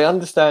 I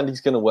understand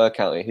he's going to work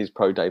out at his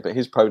pro day, but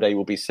his pro day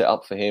will be set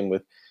up for him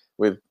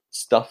with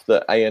stuff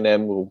that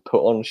A&M will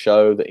put on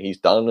show that he's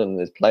done, and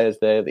there's players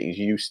there that he's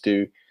used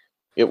to.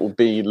 It will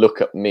be,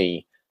 look at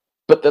me.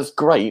 But that's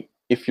great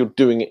if you're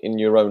doing it in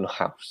your own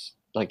house.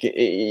 Like,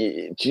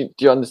 do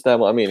you understand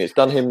what I mean? It's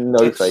done him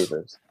no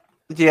favors.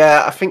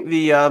 Yeah, I think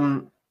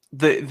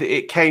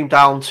it came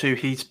down to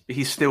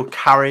he's still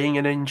carrying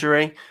an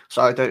injury,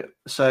 so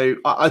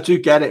I do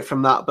get it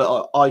from that,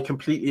 but I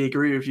completely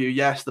agree with you.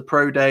 Yes, the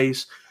pro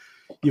days,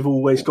 you've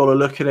always got to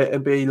look at it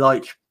and be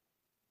like,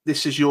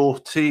 this is your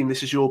team,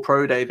 this is your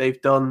pro day. They've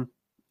done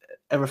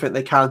everything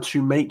they can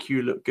to make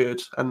you look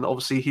good, and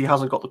obviously he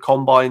hasn't got the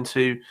combine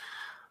to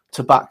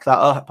back that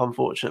up,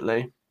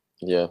 unfortunately.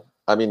 Yeah,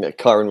 I mean,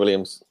 Kyren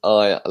Williams,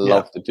 I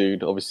love the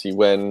dude. Obviously,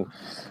 when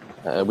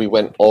we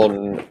went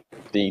on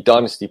the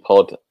Dynasty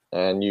pod,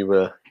 and you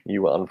were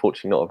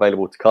unfortunately not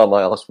available to come,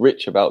 I asked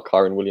Rich about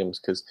Kyren Williams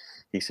because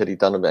he said he'd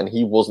done it, and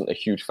he wasn't a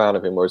huge fan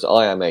of him, whereas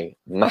I am a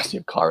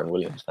massive Kyren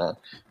Williams fan.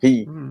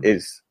 He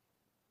is.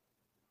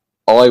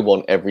 I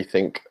want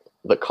everything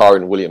that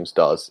Kyren Williams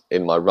does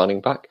in my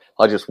running back.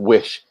 I just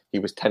wish he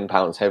was 10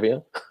 pounds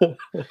heavier.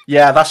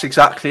 Yeah, that's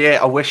exactly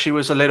it. I wish he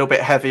was a little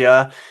bit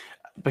heavier,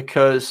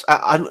 because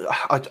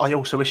I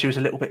also wish he was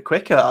a little bit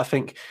quicker. I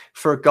think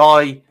for a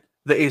guy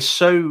that is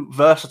so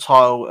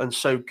versatile and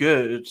so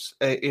good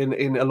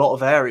in a lot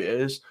of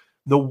areas,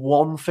 the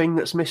one thing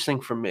that's missing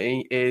from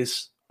me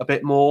is a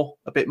bit more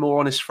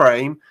on his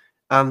frame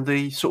and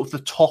the sort of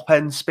the top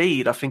end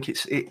speed. I think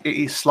it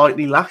is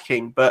slightly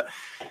lacking, but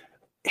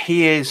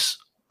he is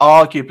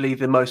arguably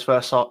the most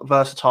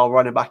versatile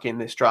running back in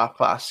this draft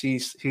class.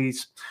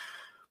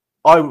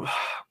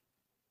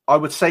 I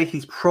would say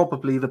he's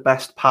probably the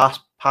best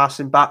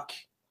passing back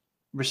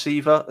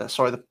receiver.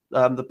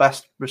 The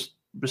best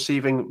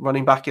receiving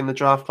running back in the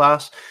draft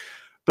class.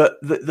 But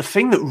the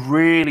thing that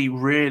really,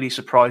 really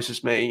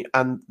surprises me,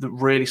 and that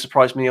really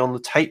surprised me on the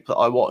tape that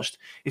I watched,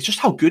 is just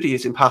how good he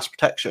is in pass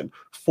protection.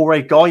 For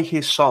a guy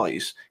his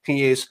size,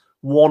 he is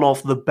one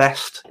of the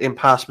best in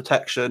pass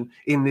protection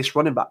in this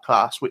running back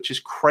class, which is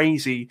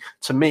crazy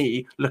to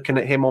me looking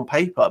at him on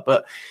paper.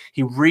 But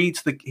he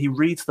reads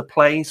the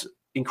plays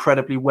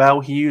incredibly well.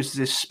 He uses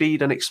his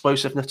speed and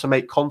explosiveness to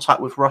make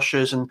contact with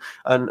rushers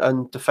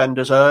and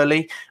defenders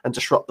early and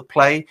disrupt the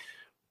play.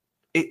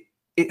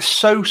 It's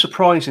so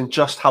surprising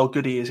just how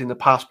good he is in the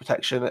pass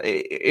protection.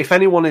 If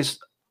anyone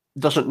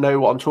doesn't know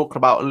what I'm talking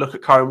about and look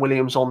at Kyren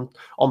Williams on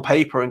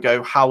paper and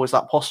go, how is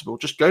that possible?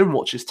 Just go and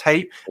watch his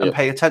tape and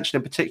pay attention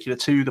in particular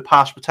to the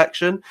pass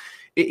protection.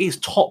 It is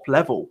top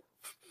level.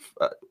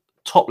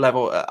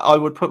 I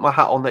would put my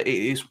hat on that it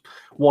is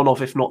one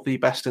of, if not the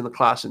best in the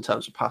class in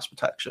terms of pass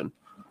protection.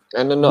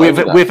 And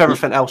with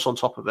everything else on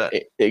top of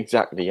it.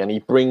 Exactly. And he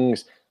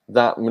brings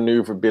that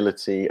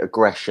maneuverability,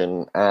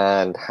 aggression,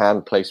 and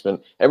hand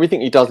placement. Everything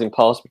he does in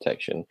pass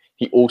protection,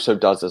 he also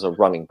does as a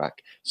running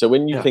back. So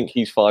when you think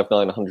he's 5'9",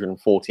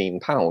 114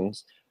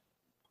 pounds,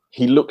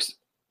 he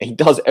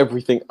does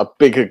everything a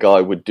bigger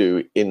guy would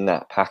do in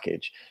that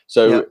package.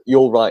 So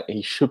you're right,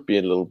 he should be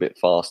a little bit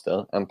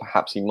faster, and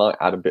perhaps he might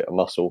add a bit of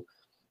muscle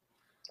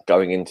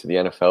going into the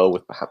NFL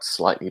with perhaps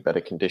slightly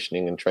better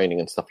conditioning and training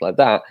and stuff like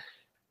that.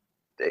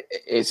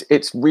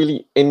 It's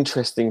really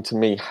interesting to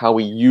me how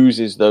he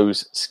uses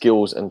those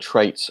skills and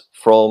traits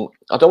from,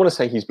 I don't want to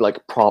say he's like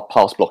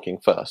pass blocking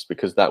first,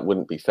 because that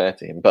wouldn't be fair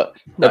to him, but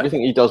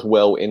everything he does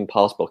well in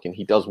pass blocking,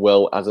 he does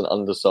well as an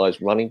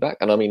undersized running back.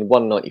 And I mean,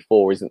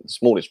 194 isn't the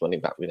smallest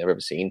running back we've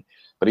ever seen,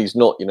 but he's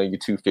not, your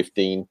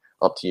 215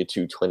 up to your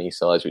 220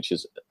 size, which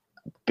is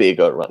a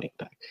bigger running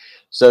back.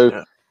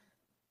 So,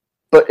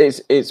 but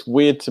it's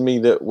weird to me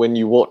that when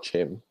you watch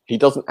him, he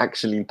doesn't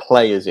actually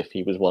play as if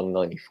he was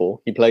 194.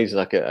 He plays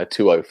like a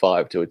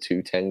 205 to a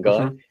 210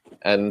 guy.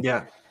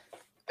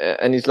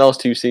 And his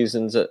last two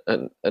seasons at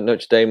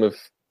Notre Dame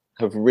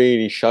have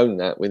really shown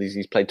that.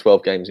 He's played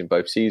 12 games in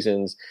both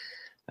seasons.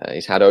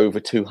 He's had over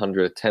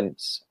 200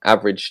 attempts,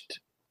 averaged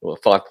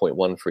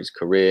 5.1 for his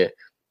career,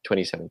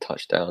 27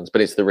 touchdowns.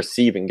 But it's the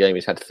receiving game.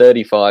 He's had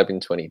 35 in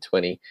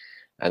 2020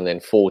 and then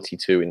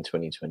 42 in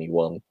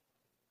 2021.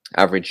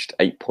 Averaged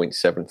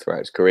 8.7 throughout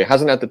his career.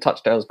 Hasn't had the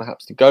touchdowns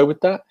perhaps to go with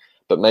that,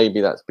 but maybe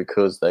that's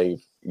because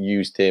they've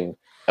used him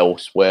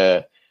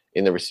elsewhere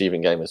in the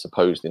receiving game as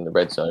opposed in the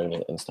red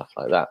zone and stuff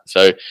like that.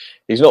 So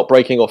he's not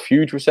breaking off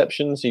huge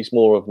receptions. He's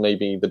more of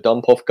maybe the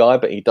dump off guy,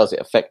 but he does it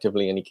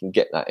effectively and he can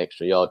get that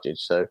extra yardage.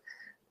 So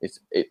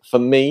for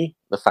me,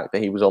 the fact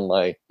that he was on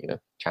my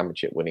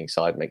championship winning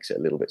side makes it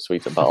a little bit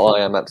sweeter. But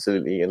I am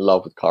absolutely in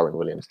love with Kyren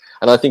Williams,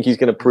 and I think he's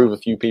going to prove a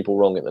few people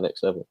wrong at the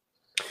next level.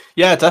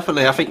 Yeah,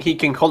 definitely. I think he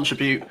can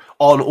contribute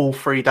on all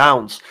three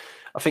downs.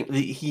 I think that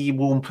he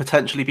will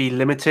potentially be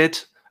limited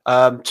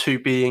to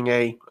being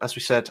as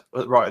we said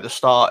right at the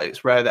start,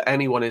 it's rare that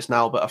anyone is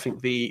now, but I think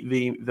the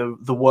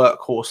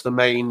workhorse, the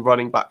main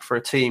running back for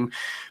a team,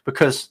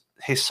 because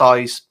his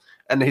size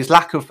and his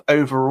lack of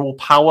overall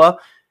power,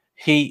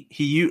 he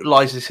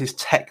utilizes his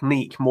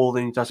technique more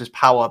than he does his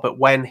power. But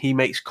when he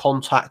makes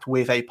contact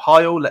with a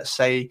pile, let's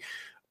say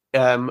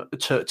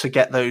to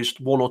get those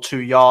 1 or 2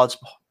 yards,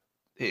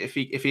 if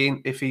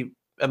he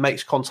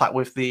makes contact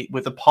with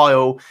the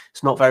pile,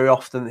 it's not very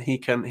often that he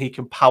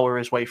can power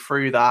his way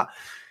through that.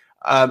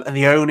 And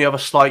the only other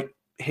slight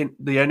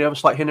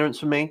hindrance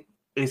for me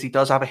is he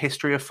does have a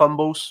history of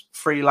fumbles.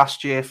 3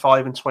 last year,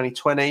 5 in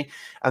 2020,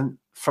 and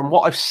from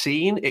what I've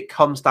seen, it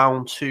comes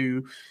down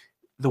to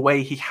the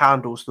way he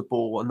handles the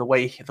ball and the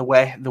way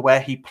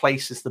he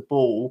places the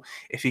ball.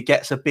 If he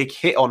gets a big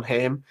hit on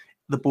him,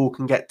 the ball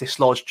can get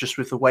dislodged just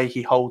with the way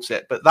he holds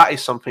it. But that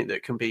is something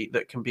that can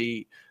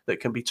be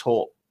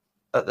taught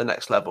at the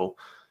next level.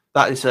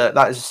 That is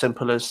as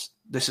simple as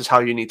this is how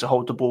you need to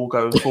hold the ball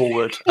going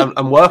forward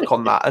and work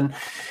on that. And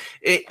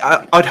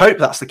I'd hope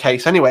that's the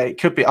case anyway. It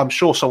could be. I'm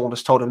sure someone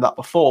has told him that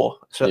before.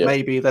 So it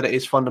may be that it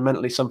is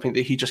fundamentally something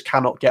that he just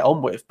cannot get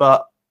on with.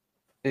 But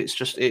it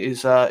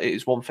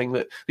is one thing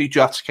that you do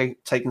have to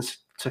take into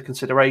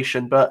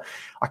consideration. But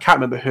I can't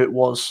remember who it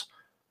was.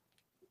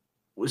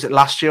 Was it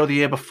last year or the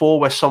year before,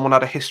 where someone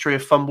had a history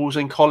of fumbles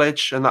in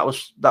college, and that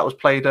was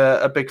played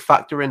a big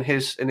factor in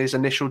his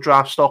initial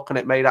draft stock, and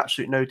it made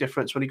absolutely no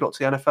difference when he got to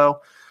the NFL.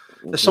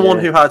 There's someone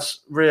who has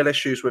real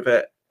issues with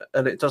it,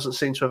 and it doesn't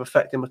seem to have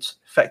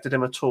affected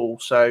him at all.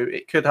 So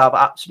it could have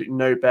absolutely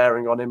no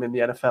bearing on him in the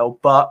NFL,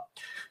 but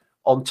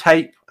on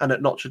tape and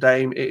at Notre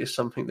Dame, it is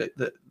something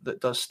that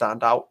does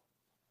stand out.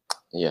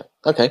 Yeah.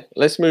 Okay.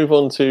 Let's move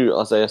on to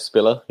Isaiah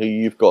Spiller, who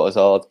you've got as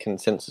our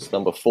consensus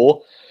number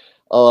 4.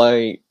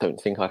 I don't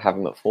think I'd have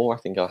him at 4. I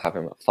think I'll have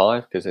him at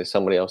 5 because there's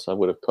somebody else I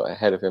would have put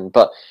ahead of him.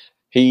 But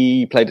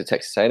he played at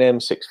Texas A&M,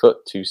 6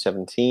 foot,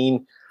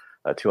 217,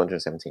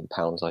 217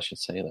 pounds, I should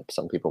say. That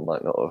some people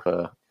might not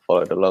have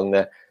followed along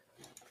there.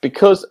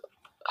 Because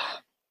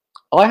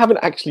I haven't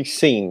actually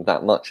seen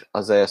that much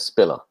Isaiah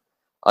Spiller.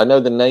 I know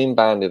the name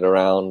banded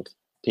around.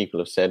 People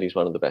have said he's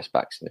one of the best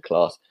backs in the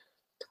class.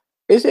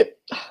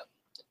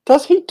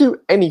 Does he do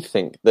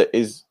anything that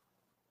is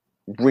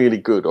really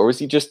good, or is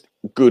he just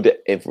good at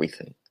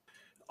everything?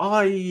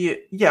 I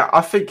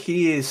think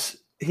he is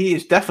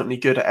definitely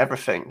good at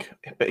everything,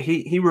 but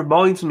he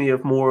reminds me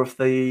of more of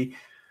the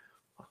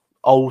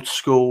old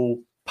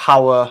school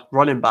power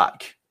running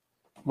back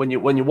when you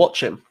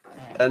watch him.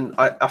 And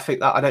I think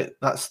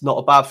that's not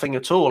a bad thing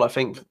at all. I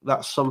think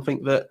that's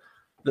something that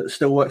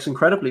still works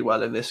incredibly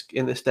well in this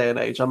day and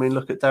age. I mean,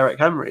 look at Derek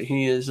Henry.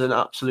 He is an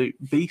absolute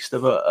beast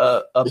of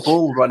a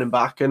bull running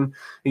back, and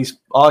he's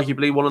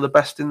arguably one of the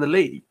best in the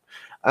league.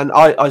 And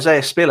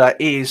Isaiah Spiller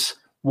is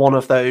one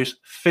of those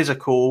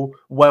physical,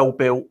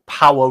 well-built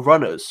power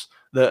runners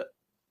that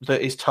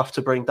is tough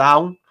to bring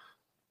down.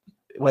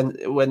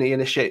 When he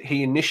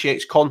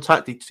initiates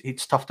contact,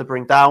 he's tough to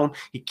bring down.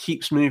 He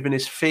keeps moving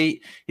his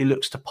feet. He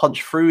looks to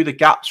punch through the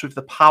gaps with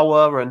the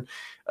power,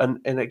 and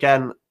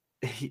again,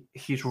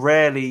 he's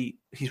rarely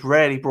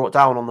brought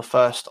down on the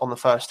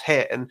first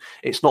hit, and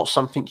it's not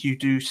something you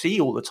do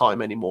see all the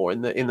time anymore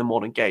in the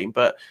modern game.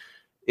 But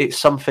it's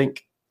something.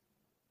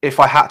 If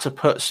I had to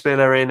put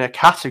Spiller in a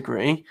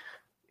category,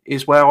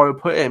 is where I would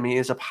put him. He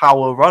is a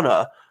power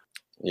runner.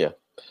 Yeah.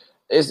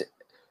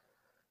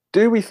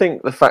 Do we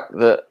think the fact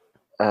that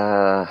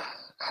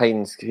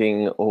Haynes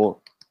King, or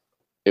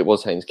it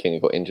was Haynes King who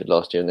got injured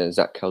last year, and then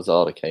Zach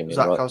Calzada came in?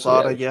 Zach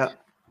Calzada, yeah.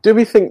 Do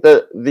we think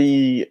that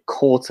the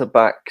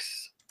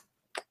quarterback's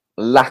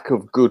lack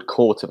of good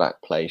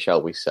quarterback play,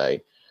 shall we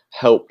say,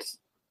 helped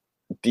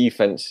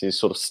defenses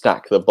sort of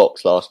stack the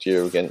box last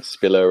year against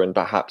Spiller and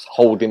perhaps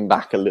hold him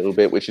back a little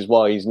bit, which is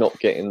why he's not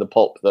getting the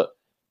pop that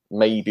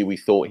maybe we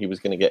thought he was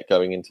going to get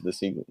going into the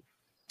season?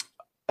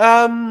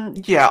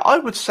 Yeah, I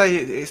would say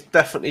it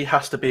definitely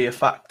has to be a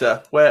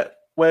factor where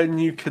when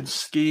you can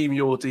scheme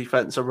your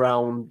defense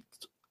around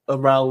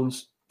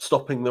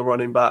stopping the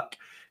running back,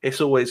 it's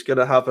always going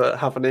to have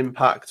an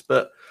impact.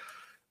 But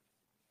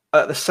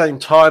at the same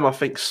time, I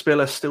think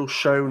Spiller's still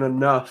shown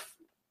enough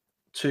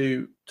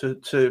to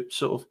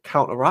sort of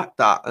counteract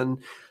that. And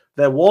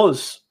there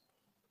was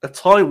a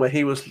time where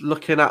he was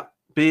looking at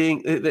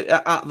being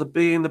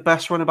the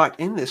best running back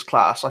in this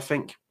class. I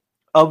think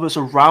others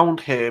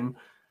around him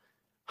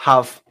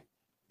have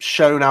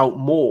shown out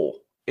more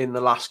in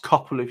the last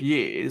couple of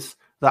years.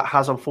 That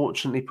has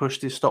unfortunately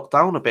pushed his stock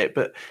down a bit.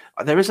 But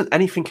there isn't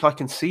anything I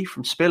can see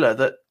from Spiller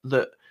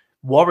that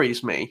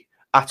worries me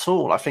at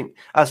all. I think,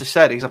 as I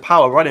said, he's a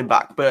power running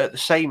back, but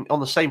on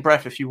the same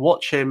breath, if you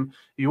watch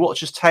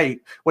his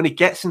tape, when he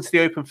gets into the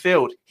open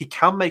field, he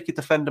can make a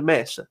defender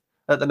miss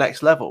at the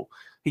next level.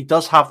 He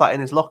does have that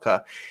in his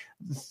locker.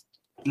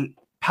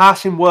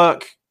 Passing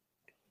work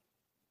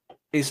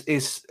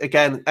is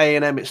again,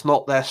 A&M, it's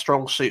not their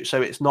strong suit, so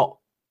there's not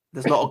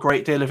a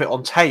great deal of it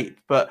on tape,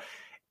 but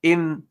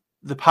in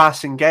the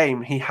passing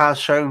game, he has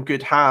shown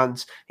good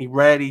hands. He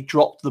rarely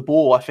dropped the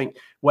ball. I think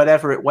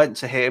whenever it went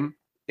to him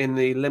in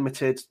the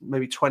limited,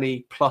 maybe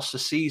 20 plus a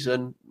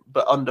season,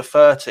 but under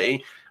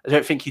 30, I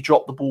don't think he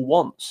dropped the ball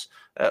once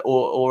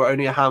or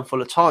only a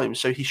handful of times.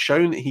 So he's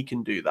shown that he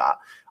can do that.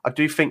 I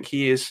do think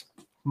he is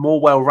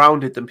more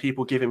well-rounded than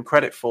people give him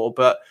credit for,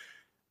 but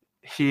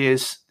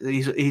he's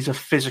a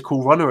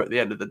physical runner at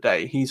the end of the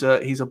day. He's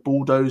a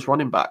bulldoze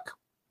running back.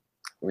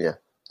 Yeah.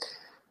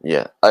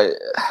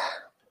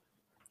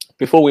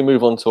 Before we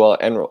move on to our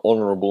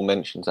honourable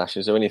mentions, Ash,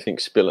 is there anything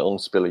Spiller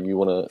you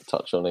want to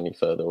touch on any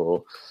further?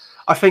 Or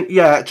I think,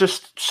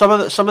 just some of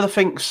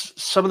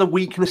the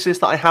weaknesses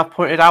that I have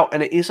pointed out,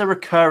 and it is a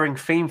recurring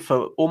theme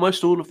for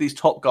almost all of these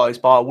top guys,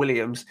 bar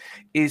Williams,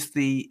 is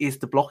the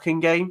blocking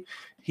game.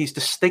 He's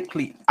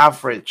distinctly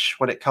average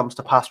when it comes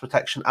to pass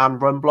protection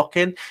and run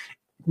blocking,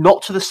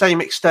 not to the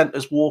same extent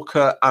as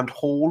Walker and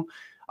Hall.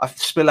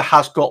 Spiller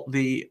has got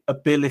the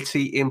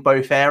ability in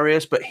both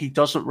areas, but he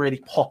doesn't really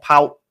pop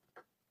out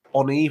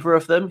on either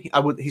of them.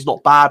 He's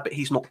not bad, but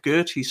he's not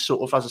good. He's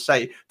sort of, as I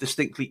say,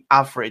 distinctly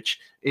average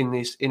in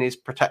his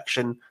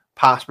protection,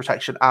 pass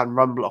protection, and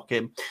run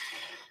blocking.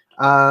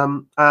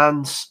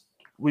 And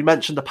we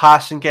mentioned the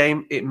passing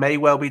game. It may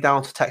well be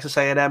down to Texas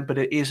A&M, but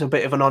it is a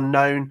bit of an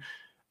unknown.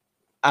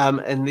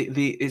 And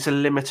it's a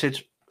limited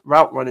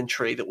route running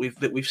tree that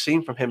we've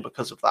seen from him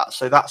because of that.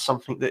 So that's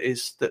something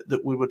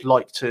that we would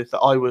like to, that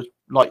I would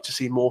like to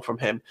see more from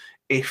him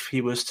if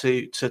he was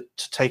to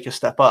take a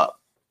step up.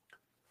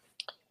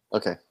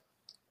 Okay.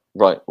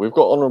 Right. We've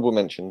got honourable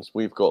mentions.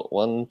 We've got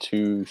 1,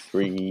 2,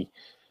 3,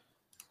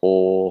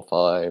 4,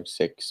 5,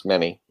 6,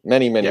 many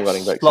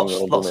running backs.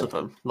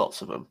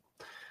 Lots of them.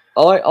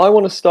 I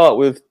want to start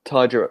with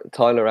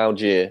Tyler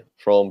Algier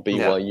from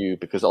BYU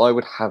because I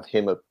would have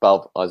him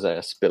above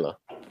Isaiah Spiller.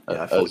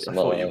 I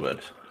thought you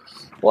would.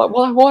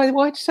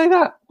 Why'd you say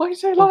that? Why did you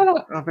say it like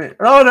that? I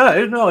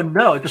mean,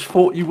 no. I just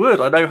thought you would.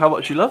 I know how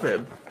much you love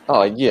him.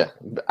 Oh yeah,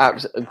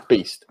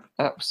 beast,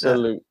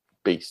 absolute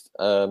beast.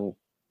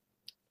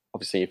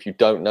 Obviously, if you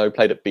don't know,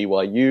 played at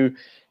BYU.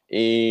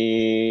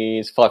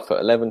 Is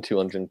 5'11",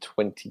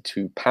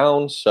 222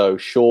 pounds, so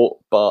short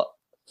but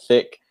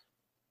thick.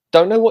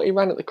 Don't know what he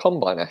ran at the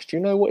combine, Ash. Do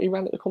you know what he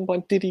ran at the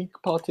combine? Did he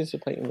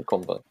participate in the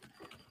combine?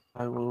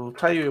 I will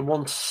tell you in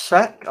one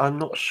sec. I'm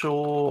not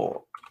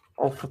sure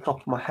off the top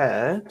of my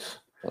head.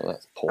 Oh,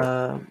 that's poor.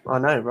 I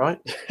know, right?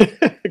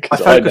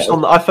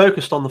 I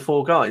focused on the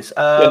four guys.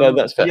 No,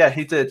 that's fair. Yeah,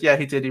 he did.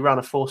 He ran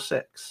a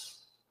 4.6.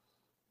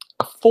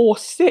 A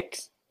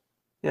 4.6?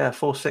 Yeah,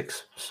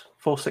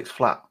 4.6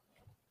 flat.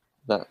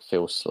 That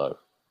feels slow.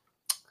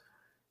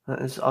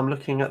 I'm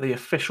looking at the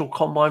official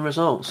combine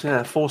results.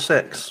 Yeah,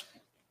 4.6.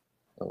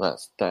 Well,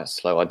 that's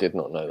slow. I did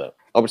not know that.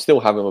 I would still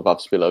have him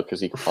above Spiller because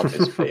he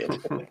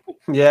participated.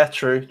 Yeah,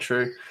 true.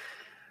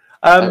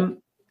 So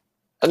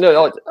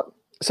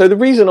the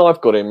reason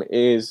I've got him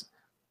is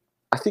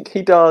I think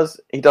he does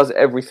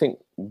everything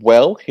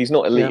well. He's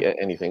not elite at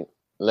anything.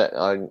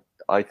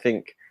 I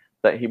think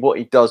that what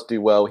he does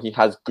do well, he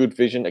has good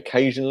vision.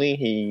 Occasionally,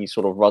 he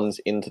sort of runs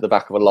into the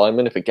back of a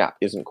lineman if a gap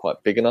isn't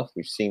quite big enough.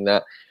 We've seen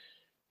that.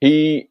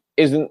 He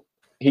is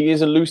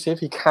elusive.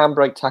 He can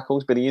break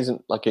tackles, but he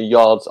isn't like a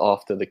yards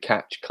after the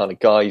catch kind of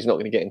guy. He's not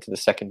going to get into the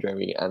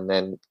secondary and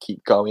then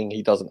keep going.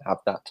 He doesn't have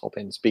that top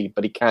end speed,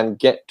 but he can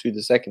get to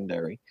the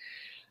secondary.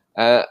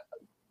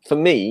 For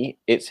me,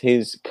 it's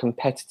his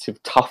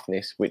competitive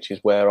toughness, which is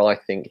where I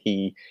think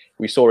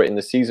we saw it in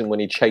the season when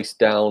he chased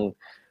down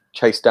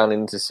an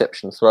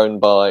interception thrown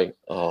by,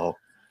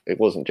 it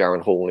wasn't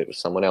Jaron Hall, it was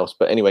someone else.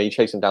 But anyway, he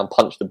chased him down,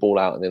 punched the ball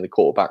out, and then the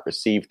quarterback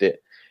received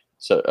it,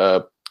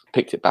 so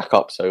picked it back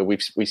up. So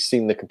we've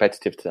seen the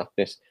competitive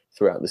toughness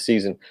throughout the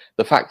season.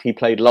 The fact he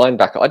played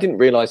linebacker, I didn't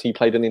realise he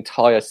played an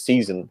entire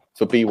season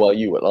for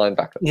BYU at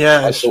linebacker.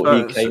 Yeah, I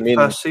thought he came in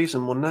first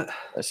season, wasn't it?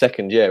 A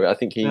second year. I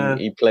think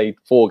he played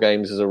 4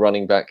 games as a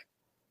running back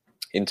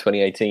in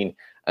 2018,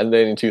 and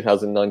then in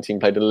 2019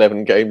 played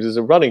 11 games as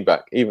a running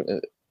back.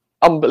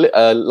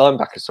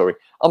 Linebacker, sorry.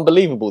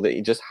 Unbelievable that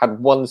he just had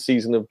 1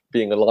 season of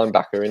being a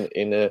linebacker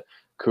in a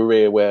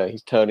career where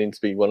he's turned into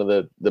be one of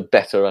the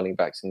better running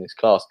backs in this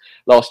class.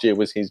 Last year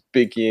was his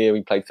big year.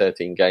 He played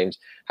 13 games,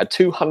 had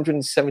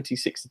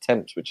 276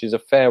 attempts, which is a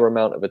fair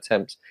amount of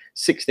attempts,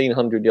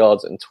 1,600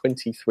 yards and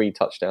 23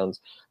 touchdowns.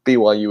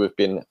 BYU have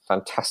been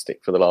fantastic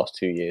for the last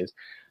 2 years.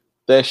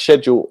 Their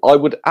schedule, I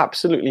would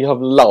absolutely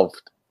have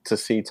loved to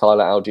see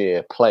Tyler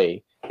Algier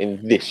play in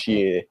this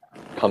year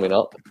coming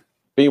up.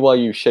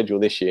 BYU's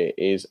schedule this year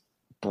is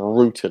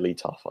brutally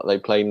tough. They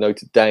play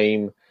Notre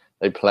Dame,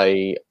 they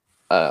play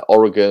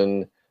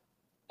Oregon,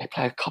 they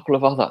play a couple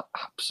of other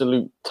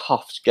absolute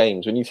tough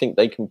games. When you think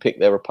they can pick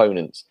their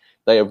opponents,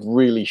 they have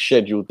really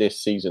scheduled this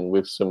season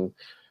with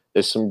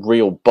there's some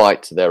real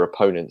bite to their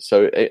opponents.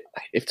 So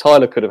if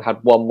Tyler could have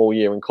had 1 more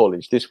year in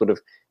college, this would have,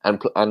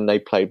 and they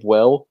played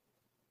well,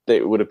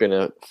 it would have been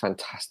a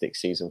fantastic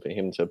season for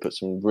him to put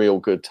some real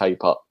good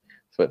tape up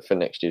for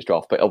next year's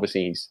draft. But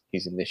obviously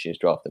he's in this year's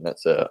draft, and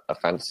that's a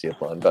fantasy of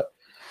mine. But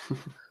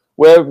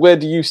where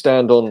do you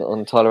stand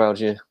on Tyler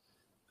Algier?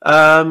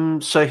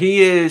 So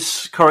he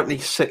is currently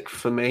 6th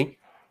for me,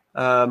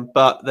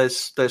 but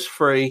there's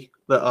 3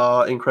 that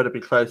are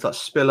incredibly close. That's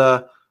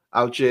Spiller,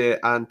 Algier,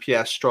 and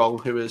Pierre Strong,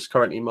 who is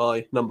currently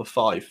my number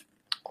 5.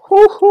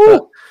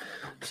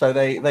 So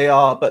they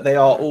are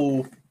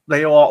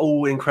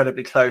all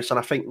incredibly close, and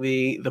I think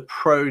the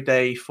pro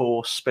day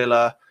for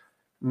Spiller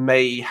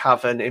may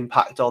have an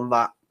impact on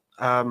that,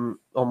 on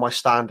my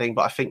standing.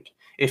 But I think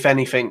if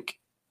anything,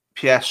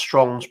 Pierre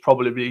Strong's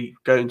probably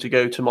going to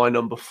go to my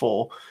number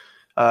 4.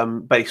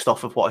 Based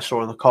off of what I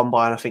saw in the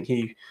combine. I think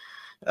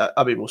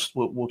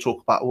we'll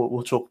talk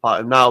about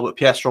him now. But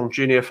Pierre Strong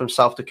Jr. from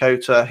South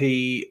Dakota,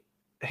 he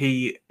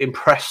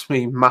impressed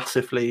me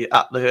massively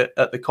at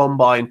the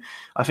combine.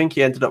 I think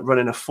he ended up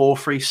running a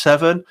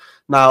 4.37.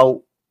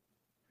 Now,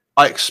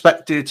 I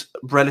expected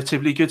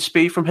relatively good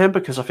speed from him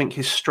because I think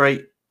his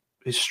straight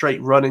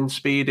running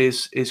speed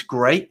is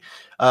great,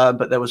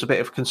 but there was a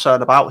bit of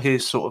concern about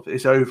his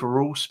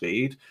overall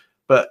speed.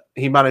 But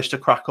he managed to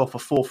crack off a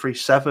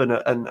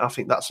 4.37, and I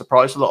think that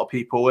surprised a lot of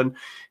people. And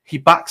he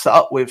backs it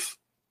up with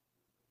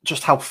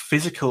just how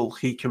physical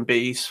he can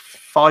be. He's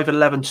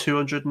 5'11",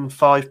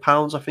 205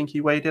 pounds, I think he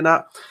weighed in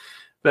at.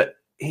 But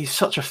he's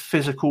such a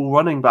physical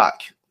running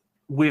back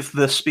with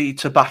the speed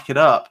to back it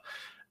up.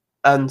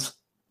 And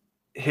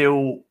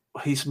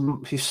he's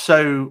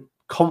so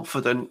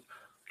confident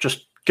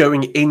just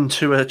going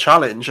into a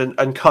challenge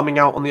and coming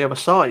out on the other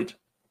side.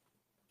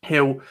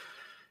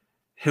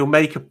 He'll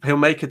make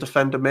a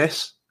defender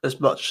miss as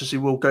much as he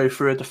will go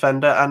through a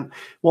defender. And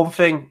one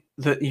thing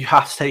that you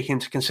have to take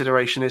into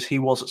consideration is he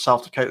was at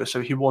South Dakota,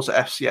 so he was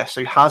at FCS, so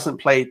he hasn't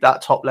played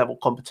that top level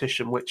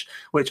competition, which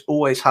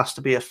always has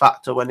to be a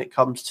factor when it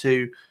comes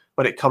to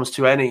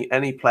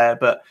any player.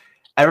 But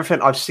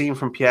everything I've seen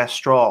from Pierre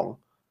Strong,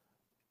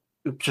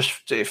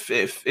 just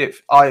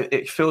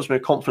it fills me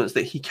with confidence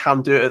that he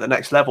can do it at the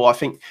next level. I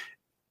think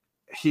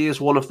he is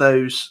one of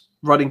those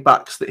running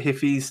backs that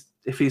if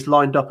he's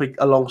lined up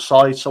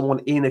alongside someone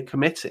in a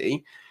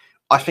committee,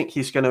 I think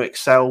he's going to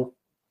excel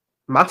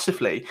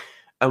massively.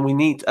 And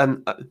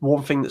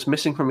one thing that's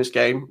missing from his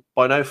game,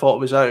 by no fault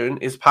of his own,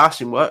 is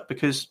passing work,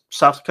 because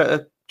South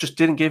Dakota just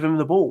didn't give him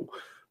the ball.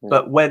 Mm.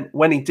 But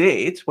when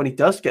he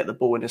does get the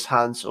ball in his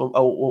hands,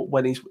 or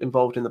when he's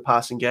involved in the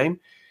passing game,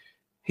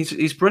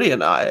 he's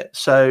brilliant at it.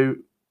 So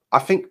I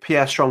think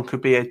Pierre Strong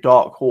could be a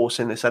dark horse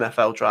in this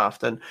NFL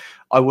draft, and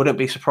I wouldn't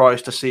be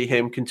surprised to see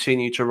him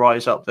continue to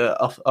rise up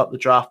the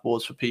draft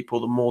boards for people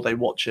the more they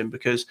watch him,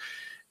 because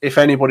if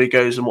anybody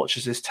goes and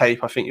watches his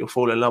tape, I think you'll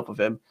fall in love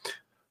with him.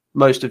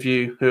 most of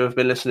you who have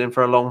been listening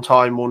for a long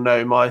time will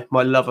know my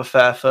love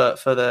affair for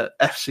the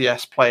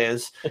FCS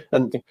players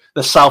and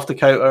the South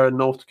Dakota and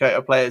North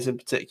Dakota players in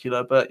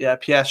particular. But yeah,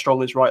 Pierre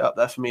Strong is right up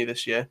there for me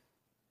this year.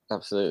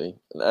 Absolutely.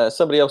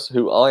 Somebody else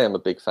who I am a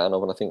big fan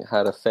of and I think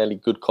had a fairly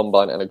good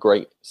combine and a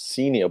great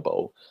Senior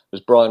Bowl was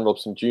Brian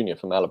Robson Jr.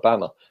 from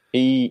Alabama.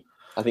 I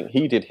think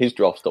he did his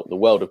draft stock the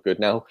world of good.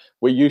 Now,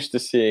 we're used to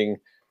seeing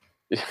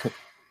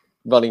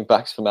running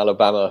backs from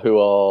Alabama who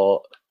are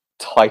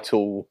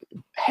title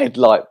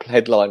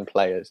headline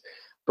players.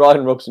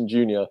 Brian Robson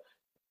Jr.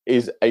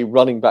 is a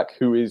running back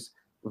who is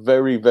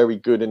very, very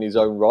good in his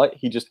own right.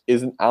 He just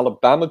isn't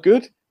Alabama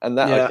good. And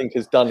that, I think,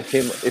 has done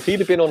him. If he'd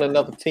have been on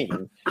another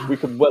team, we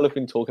could well have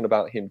been talking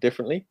about him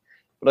differently.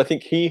 But I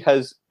think he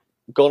has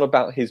gone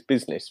about his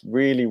business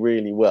really,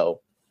 really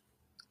well.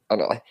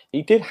 And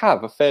he did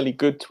have a fairly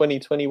good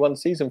 2021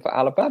 season for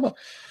Alabama.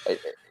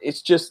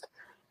 It's just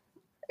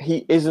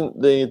he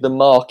isn't the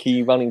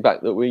marquee running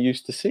back that we're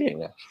used to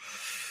seeing.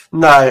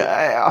 No,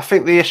 I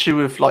think the issue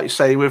with, like you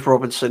say, with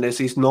Robinson is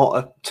he's not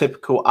a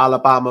typical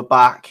Alabama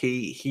back.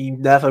 He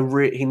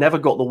never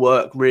got the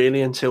work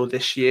really until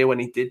this year when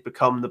he did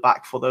become the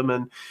back for them,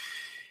 and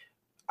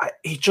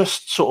he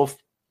just sort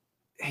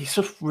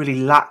of really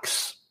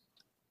lacks.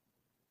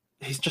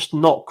 He's just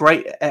not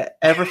great at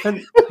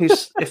everything.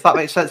 If that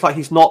makes sense, like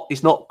he's not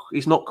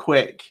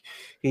quick.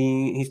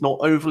 He's not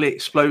overly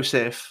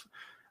explosive.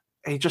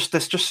 There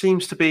just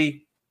seems to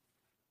be.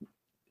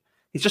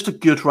 He's just a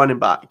good running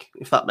back,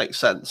 if that makes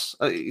sense.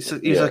 He's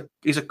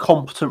a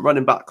competent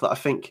running back that I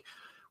think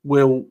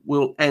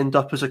will end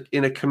up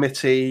in a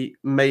committee,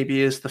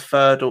 maybe as the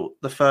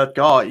third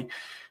guy.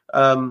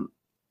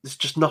 There's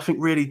just nothing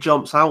really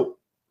jumps out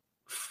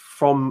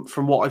from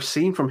what I've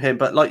seen from him.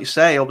 But like you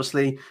say,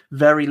 obviously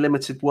very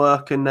limited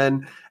work, and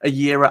then a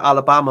year at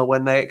Alabama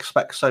when they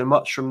expect so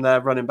much from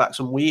their running backs,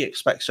 and we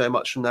expect so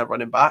much from their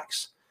running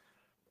backs.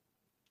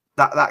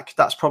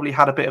 That's probably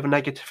had a bit of a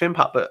negative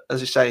impact, but as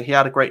you say, he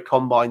had a great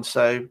combine,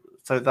 so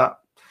that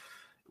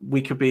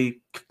we could be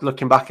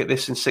looking back at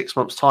this in 6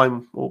 months'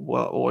 time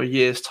or a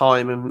year's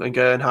time and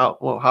going, how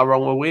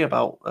wrong were we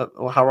about,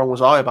 or how wrong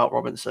was I about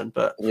Robinson?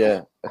 But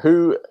yeah,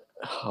 who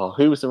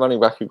was the running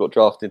back who got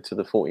drafted to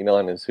the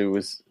 49ers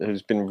who's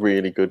been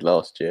really good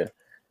last year?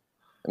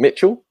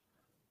 Mitchell?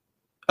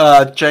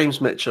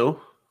 James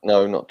Mitchell.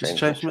 No, not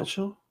James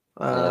Mitchell.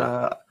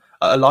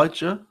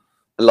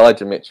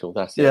 Elijah Mitchell,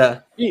 that's it. Yeah.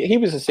 He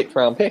was a 6th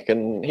round pick,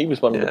 and he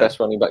was one of the best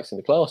running backs in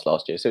the class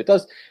last year. So it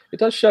does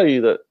show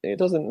you that it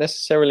doesn't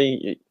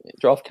necessarily,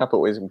 draft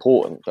capital is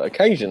important, but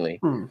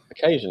occasionally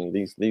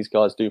these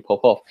guys do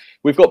pop off.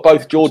 We've got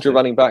both Georgia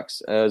running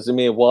backs,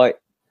 Zamir White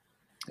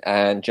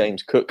and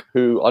James Cook,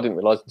 who I didn't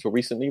realize until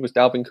recently was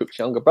Dalvin Cook's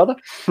younger brother.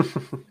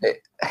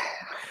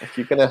 If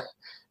you're gonna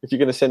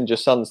send your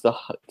sons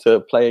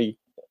to play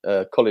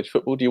college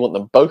football, do you want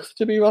them both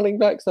to be running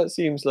backs? That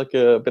seems like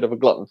a bit of a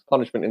glutton for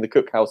punishment in the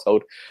Cook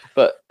household,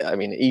 but I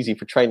mean, easy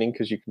for training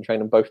because you can train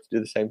them both to do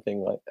the same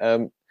thing,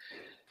 right?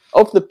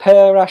 Of the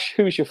pair, Ash,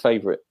 who's your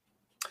favourite?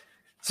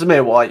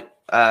 Zamir White.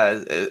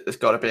 It's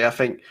got to be, I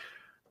think.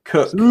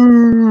 Cook.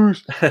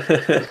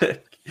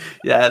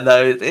 Yeah,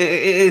 no, it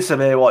is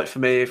Zamir White for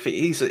me. If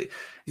he's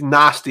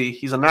nasty,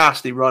 he's a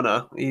nasty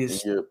runner.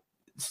 He's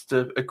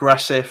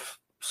aggressive,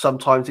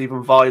 sometimes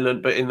even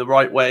violent, but in the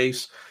right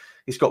ways.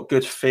 He's got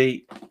good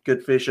feet,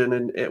 good vision,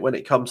 and when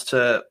it comes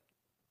to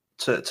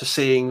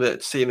seeing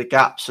the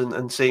gaps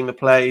and seeing the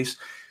plays,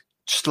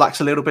 just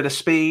lacks a little bit of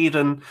speed.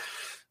 And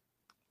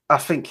I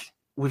think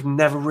we've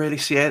never really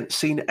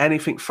seen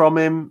anything from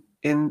him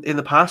in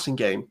the passing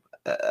game.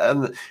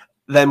 And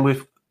then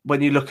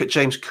when you look at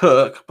James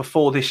Cook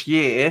before this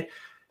year,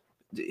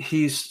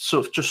 he's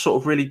sort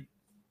of really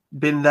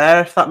been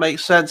there, if that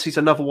makes sense. He's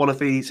another one of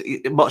these,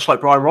 much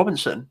like Brian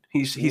Robinson.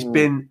 He's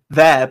been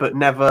there, but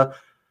never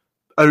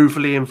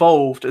overly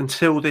involved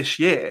until this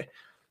year.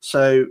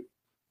 So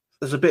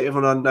there's a bit of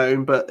an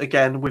unknown, but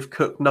again, with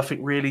Cook,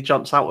 nothing really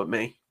jumps out at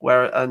me.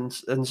 And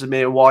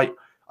Zamir White,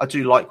 I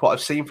do like what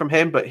I've seen from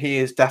him, but he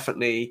is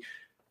definitely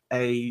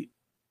a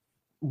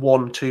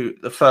 1-2,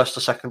 the first or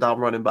second down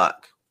running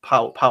back,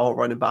 power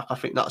running back. I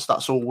think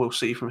that's all we'll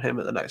see from him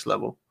at the next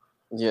level.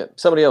 Yeah,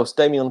 somebody else,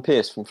 Dameon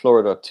Pierce from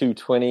Florida,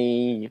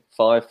 220,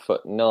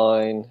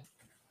 5'9".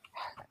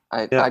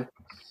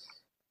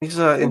 He's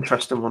an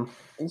interesting one.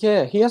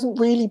 Yeah, he hasn't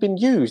really been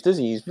used, has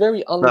he? He's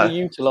very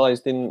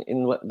underutilized in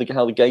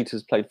how the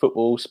Gators played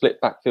football, split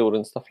backfield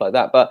and stuff like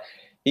that. But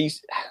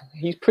he's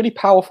pretty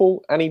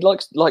powerful, and he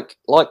likes like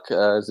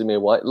Zamir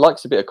White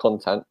likes a bit of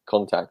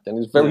contact, and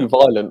is very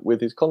violent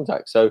with his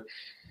contact. So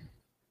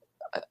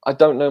I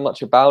don't know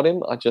much about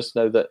him. I just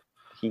know that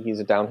he's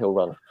a downhill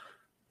runner.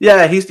 Yeah,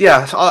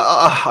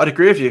 I'd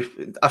agree with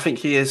you. I think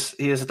he is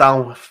a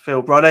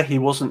downfield runner. He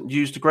wasn't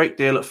used a great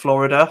deal at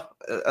Florida,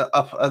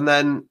 and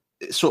then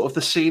sort of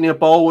the Senior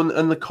Bowl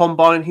and the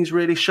Combine, he's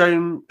really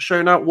shown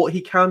out what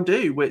he can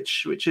do,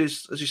 which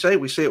is, as you say,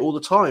 we see it all the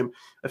time.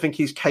 I think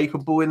he's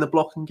capable in the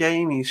blocking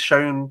game. He's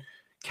shown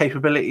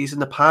capabilities in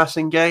the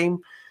passing game.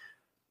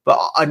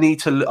 But I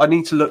need to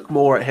look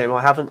more at him.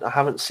 I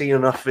haven't seen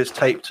enough of his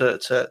tape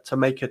to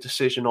make a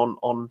decision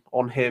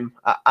on him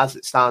as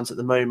it stands at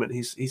the moment.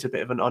 He's a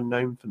bit of an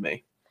unknown for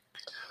me.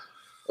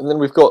 And then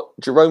we've got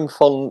Jerome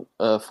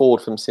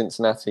Ford from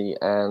Cincinnati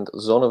and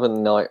Zonovan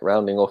Knight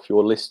rounding off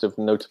your list of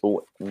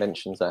notable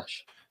mentions,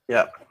 Ash.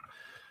 Yeah.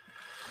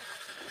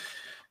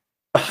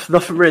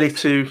 Nothing really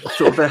to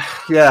sort of,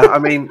 I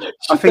mean,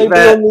 I think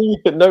they're on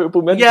the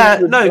notable mentions. Yeah,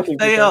 no,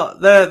 they are.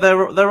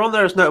 They're on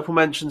there as notable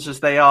mentions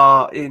as they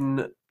are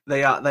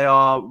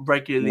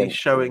regularly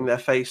showing their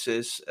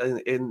faces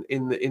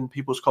in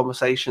people's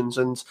conversations.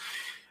 And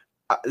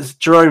as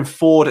Jerome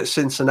Ford at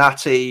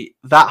Cincinnati,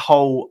 that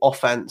whole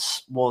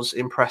offense was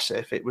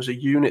impressive. It was a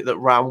unit that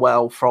ran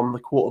well from the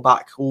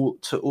quarterback all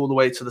the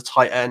way to the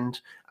tight end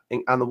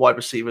and the wide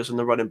receivers and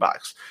the running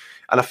backs.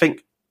 And I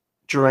think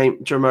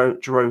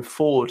Jerome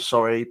Ford,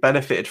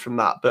 benefited from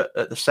that, but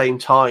at the same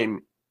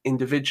time,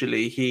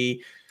 individually,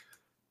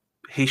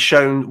 he's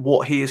shown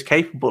what he is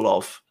capable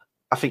of.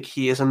 I think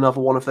he is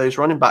another one of those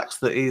running backs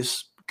that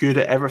is good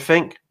at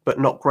everything, but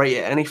not great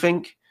at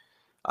anything.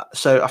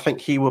 So I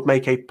think he would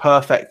make a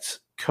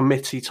perfect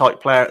committee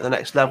type player at the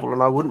next level,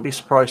 and I wouldn't be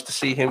surprised to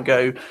see him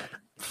go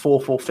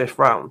 4th or 5th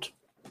round.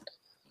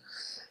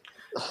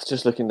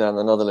 Just looking down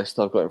another list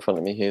I've got in front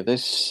of me here,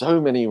 there's so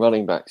many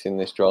running backs in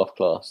this draft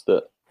class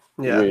that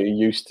we're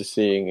used to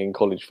seeing in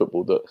college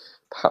football that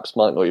perhaps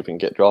might not even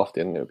get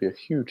drafted, and it would be a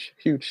huge,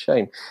 huge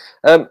shame.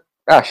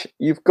 Ash,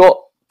 you've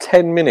got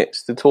 10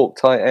 minutes to talk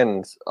tight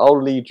ends.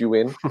 I'll lead you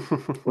in.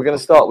 We're going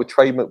to start with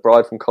Trey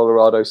McBride from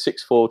Colorado,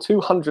 6'4",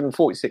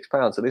 246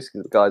 pounds. So this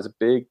guy's a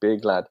big,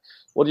 big lad.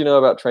 What do you know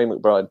about Trey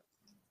McBride?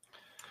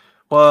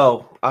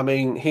 Well, I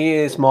mean, he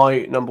is my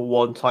number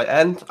one tight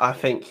end. I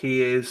think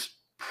he is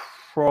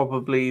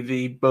probably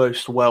the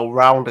most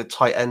well-rounded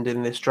tight end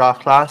in this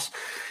draft class.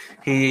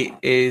 He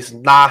is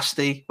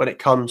nasty when it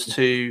comes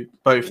to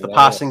both the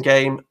passing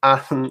game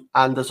and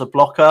as a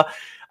blocker.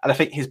 And I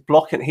think his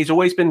blocking, he's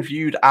always been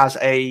viewed as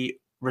a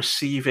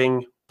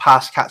receiving,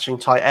 pass-catching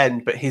tight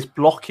end, but his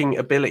blocking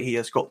ability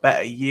has got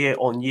better year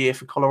on year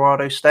for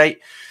Colorado State.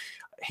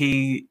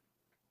 He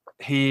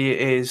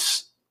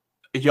is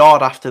a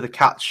yard after the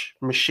catch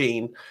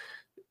machine.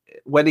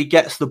 When he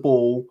gets the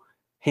ball,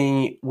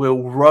 he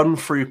will run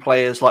through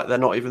players like they're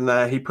not even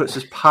there. He puts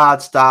his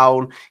pads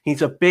down.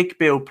 He's a big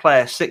build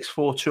player,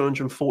 6'4",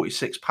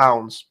 246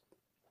 pounds.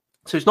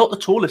 So he's not the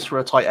tallest for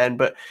a tight end,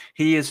 but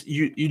he is.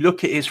 You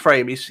look at his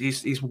frame;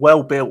 he's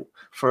well built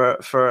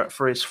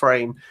for his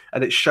frame,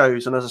 and it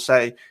shows. And as I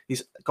say,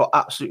 he's got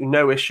absolutely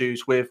no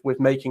issues with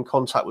making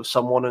contact with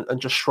someone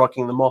and just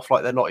shrugging them off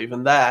like they're not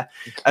even there.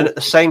 And at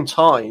the same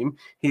time,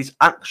 his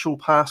actual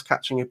pass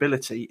catching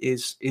ability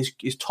is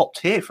top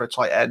tier for a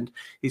tight end.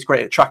 He's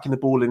great at tracking the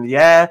ball in the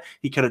air.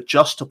 He can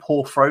adjust to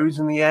poor throws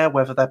in the air,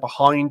 whether they're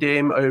behind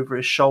him, over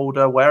his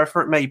shoulder, wherever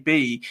it may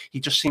be.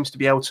 He just seems to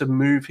be able to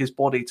move his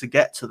body to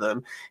get to them.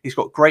 He's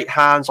got great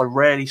hands. I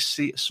rarely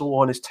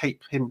saw on his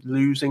tape him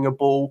losing a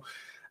ball.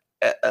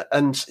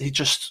 And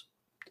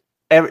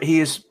he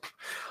is,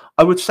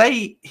 I would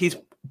say he's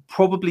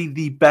probably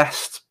the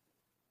best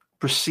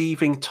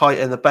receiving tight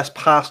end, the best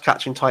pass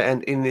catching tight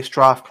end in this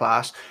draft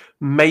class.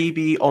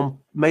 Maybe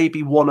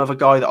one other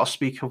guy that I'll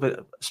speak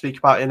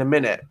about in a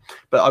minute.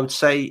 But I would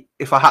say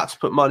if I had to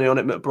put money on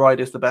it, McBride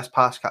is the best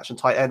pass catching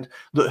tight end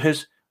that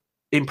has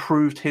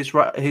improved his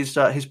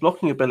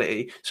blocking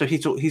ability. So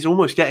he's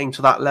almost getting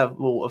to that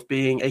level of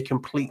being a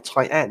complete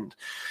tight end.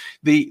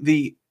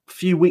 The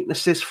few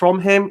weaknesses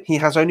from him: he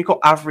has only got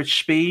average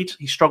speed.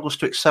 He struggles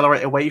to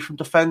accelerate away from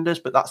defenders,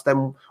 but that's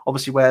then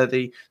obviously where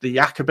the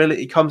yak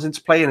ability comes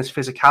into play and his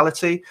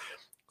physicality.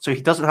 So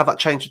he doesn't have that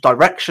change of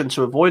direction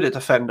to avoid a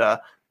defender.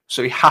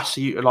 So he has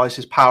to utilize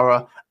his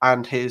power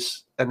and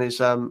his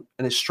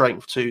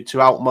strength to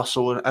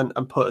outmuscle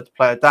and put a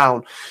player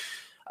down.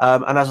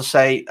 And as I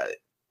say,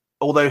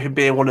 although him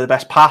being one of the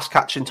best pass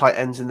catching tight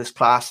ends in this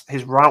class,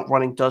 his route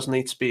running does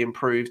need to be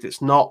improved.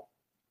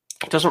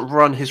 He doesn't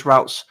run his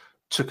routes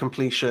to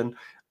completion.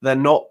 They're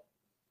not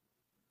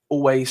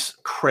always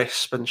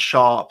crisp and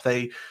sharp.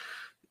 They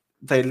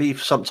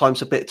leave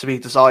sometimes a bit to be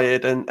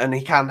desired, and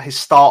his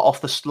start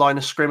off the line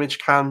of scrimmage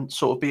can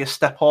sort of be a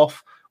step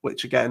off,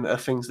 which again are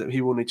things that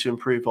he will need to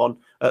improve on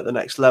at the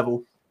next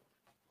level.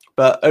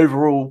 But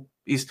overall,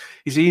 he's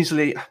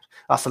easily,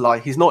 that's a lie,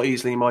 he's not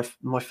easily my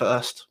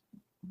first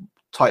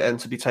tight end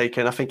to be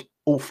taken. I think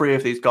all three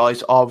of these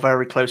guys are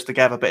very close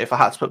together, but if I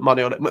had to put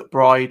money on it,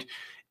 McBride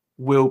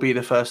will be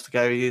the first to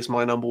go. He is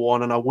my number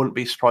one, and I wouldn't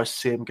be surprised to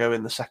see him go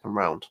in the second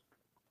round.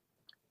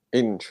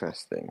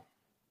 Interesting.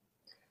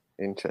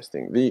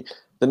 The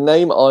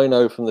name I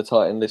know from the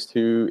tight end list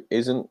who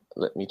isn't,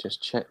 let me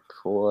just check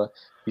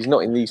he's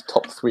not in these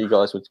top three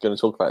guys we're going to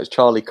talk about, is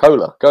Charlie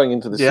Kolar. Going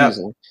into the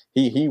season,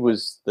 he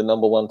was the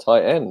number one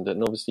tight end,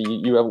 and obviously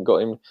you haven't got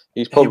him.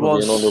 He's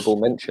probably an honourable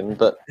mention,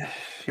 but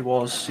he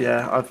was,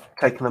 I've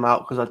taken them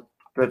out because I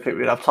don't think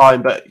we'd have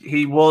time, but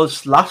he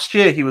was last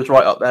year. He was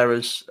right up there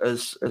as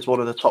one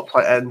of the top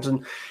tight ends,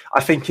 and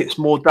I think it's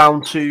more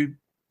down to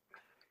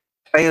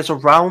players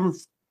around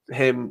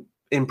him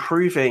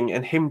improving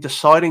and him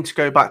deciding to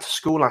go back to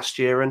school last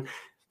year, and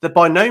that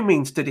by no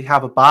means did he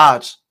have a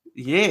bad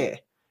year,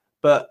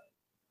 but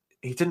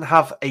he didn't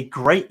have a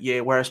great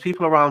year, whereas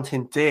people around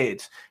him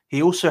did.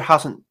 He also he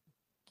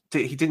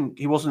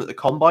wasn't at the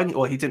combine,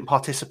 or he didn't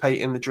participate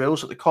in the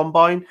drills at the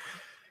combine.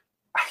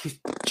 He's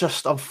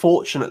just,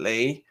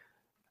 unfortunately,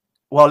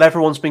 while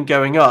everyone's been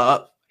going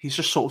up, he's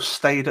just sort of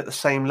stayed at the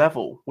same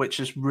level, which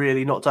has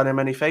really not done him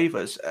any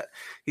favors.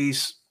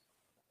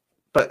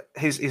 But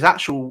his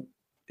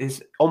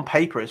on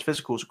paper, his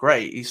physicals are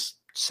great. He's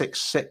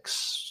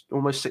 6'6",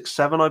 almost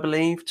 6'7", I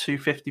believe,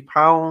 250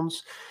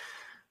 pounds.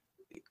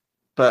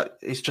 But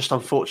it's just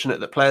unfortunate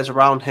that players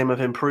around him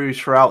have improved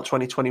throughout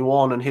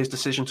 2021, and his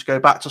decision to go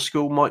back to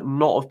school might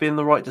not have been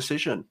the right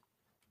decision.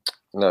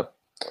 No.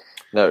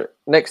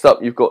 Next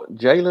up, you've got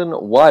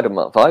Jalen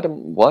Weidemeyer.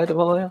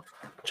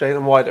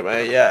 Jalen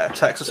Weidemeyer, yeah,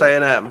 Texas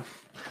A&M,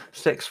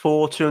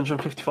 6'4",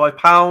 255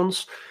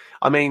 pounds.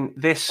 I mean,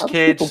 this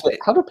kid.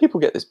 How do people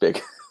get this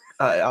big?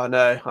 I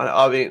know.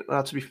 I mean,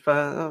 to be fair,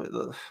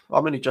 I'm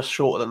only just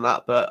shorter than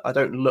that, but I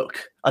don't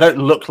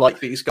look like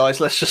these guys.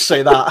 Let's just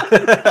say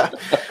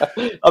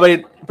that. I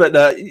mean,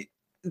 but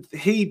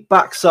he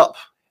backs up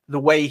the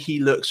way he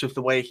looks with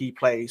the way he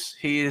plays.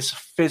 He is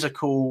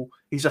physical.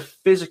 He's a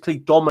physically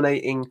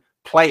dominating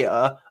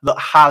player that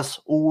has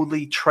all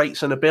the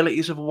traits and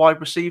abilities of a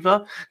wide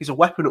receiver. He's a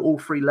weapon at all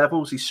three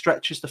levels. He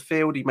stretches the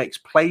field. He makes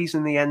plays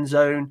in the end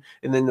zone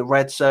and in the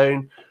red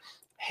zone.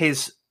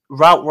 His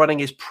route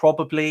running is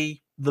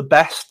probably the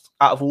best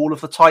out of all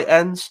of the tight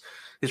ends.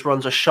 His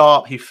runs are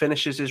sharp. He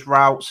finishes his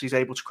routes. He's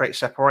able to create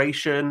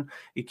separation.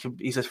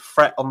 He's a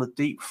threat on the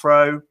deep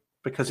throw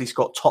because he's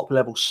got top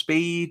level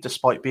speed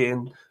despite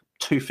being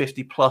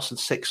 250 plus and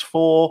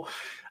 6'4".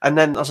 And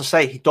then, as I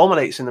say, he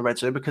dominates in the red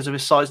zone because of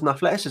his size and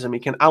athleticism. He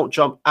can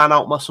outjump and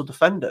outmuscle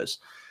defenders.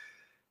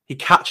 He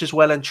catches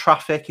well in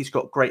traffic. He's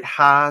got great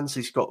hands.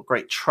 He's got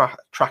great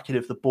tracking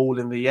of the ball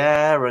in the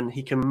air, and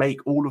he can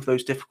make all of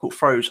those difficult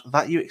throws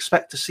that you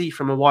expect to see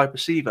from a wide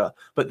receiver.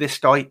 But this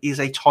guy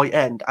is a tight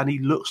end, and he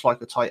looks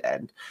like a tight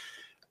end.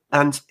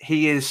 And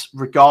he is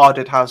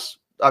regarded as,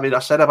 I mean, I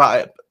said about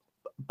it,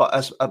 but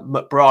as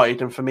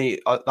McBride, and for me,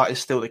 that is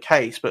still the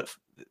case. But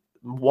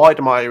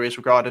Weidemeyer is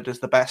regarded as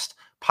the best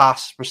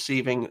pass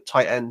receiving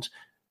tight end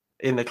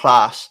in the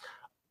class.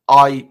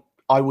 I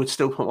would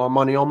still put my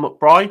money on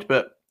McBride,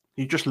 but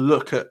you just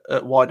look at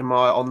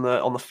Weidemeyer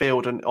on the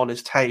field and on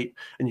his tape,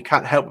 and you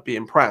can't help but be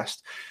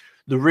impressed.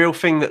 The real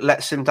thing that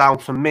lets him down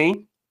for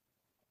me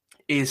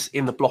is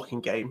in the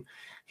blocking game.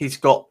 He's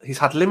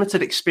had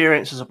limited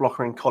experience as a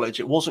blocker in college.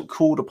 It wasn't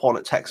called upon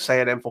at Texas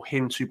A&M for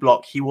him to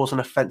block. He was an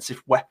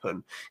offensive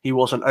weapon. He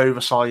was an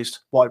oversized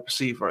wide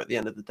receiver at the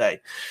end of the day.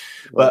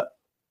 But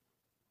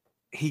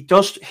he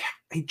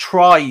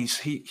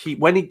tries.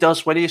 When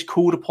he is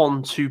called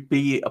upon to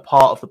be a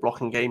part of the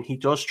blocking game, he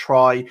does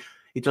try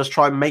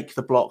and make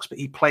the blocks, but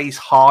he plays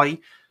high,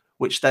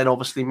 which then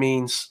obviously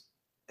means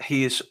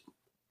he is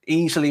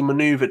easily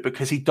maneuvered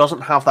because he doesn't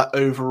have that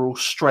overall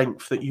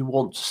strength that you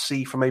want to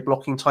see from a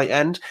blocking tight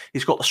end.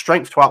 He's got the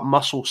strength to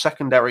outmuscle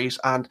secondaries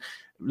and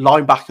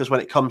linebackers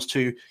when it comes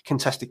to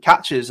contested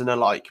catches and the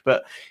like,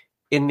 but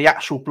in the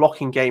actual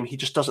blocking game, he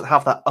just doesn't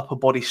have that upper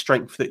body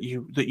strength that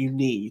you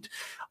need.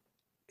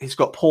 He's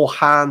got poor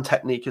hand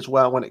technique as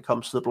well when it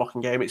comes to the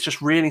blocking game. It's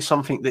just really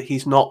something that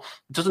it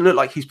doesn't look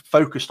like he's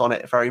focused on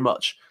it very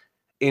much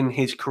in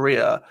his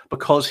career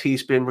because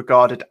he's been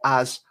regarded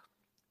as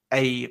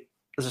a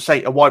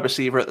wide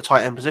receiver at the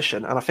tight end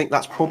position. And I think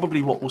that's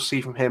probably what we'll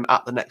see from him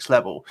at the next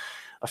level.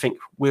 I think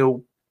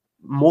we'll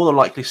more than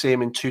likely see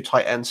him in two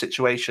tight end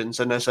situations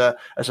and as a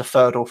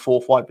third or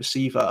fourth wide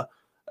receiver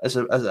as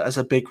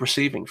a big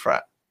receiving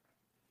threat.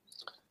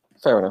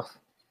 Fair enough.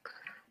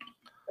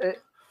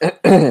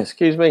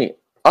 Excuse me.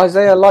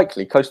 Isaiah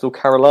Likely, Coastal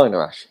Carolina,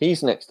 Ash.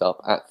 He's next up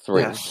at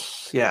 3.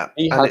 Yes, yeah.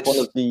 He had one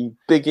of the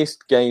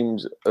biggest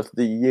games of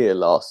the year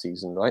last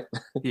season, right?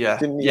 Yeah.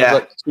 Didn't he have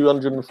like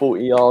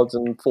 240 yards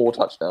and 4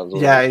 touchdowns?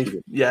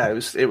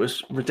 It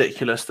was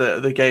ridiculous,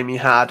 the game he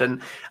had.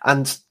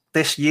 And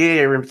this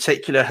year in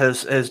particular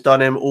has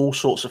done him all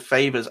sorts of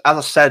favours. As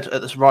I said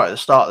at the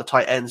start of the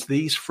tight ends,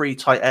 these 3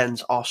 tight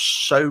ends are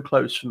so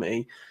close for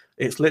me.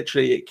 It's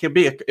literally,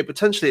 it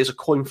potentially is a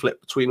coin flip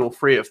between all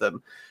 3 of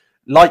them.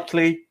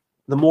 Likely,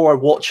 the more I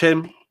watch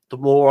him, the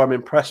more I'm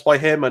impressed by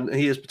him, and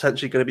he is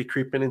potentially going to be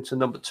creeping into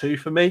number 2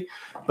 for me.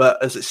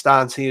 But as it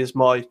stands, he is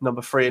my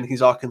number 3, and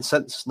he's our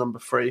consensus number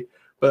 3.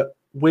 But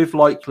with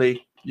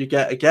Likely, you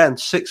get, again,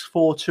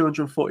 6'4",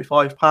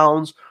 245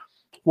 pounds.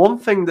 One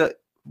thing that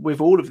with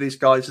all of these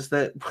guys is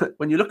that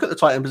when you look at the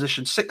tight end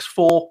position,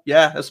 6'4",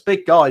 yeah, that's a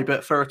big guy,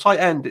 but for a tight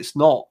end, it's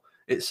not.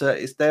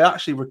 They're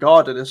actually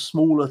regarded as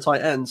smaller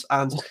tight ends,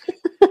 and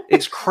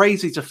it's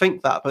crazy to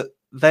think that, but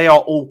they are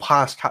all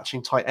pass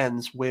catching tight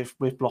ends with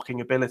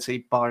blocking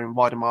ability, barring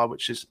Weidemeyer,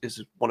 which is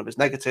one of his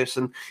negatives,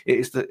 and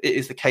it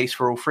is the case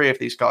for all 3 of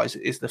these guys.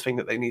 It is the thing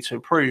that they need to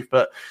improve.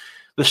 But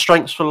the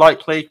strengths for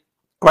Likely,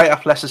 great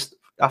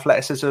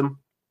athleticism,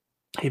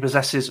 He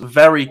possesses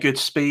very good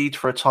speed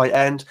for a tight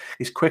end.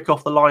 He's quick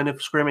off the line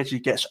of scrimmage. He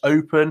gets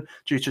open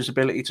due to his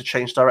ability to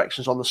change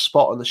directions on the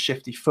spot and the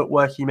shifty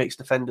footwork. He makes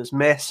defenders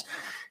miss,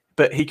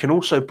 but he can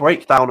also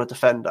break down a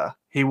defender.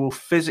 He will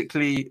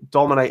physically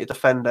dominate a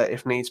defender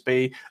if needs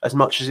be, as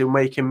much as he'll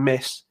make him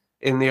miss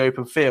in the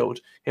open field.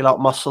 He'll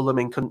outmuscle them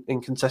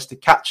in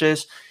contested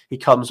catches. He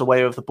comes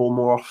away with the ball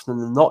more often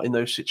than not in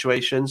those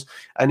situations,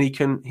 and he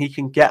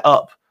can get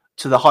up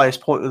to the highest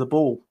point of the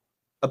ball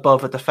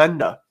above a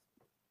defender.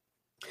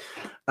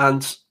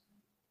 And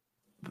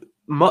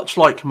much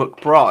like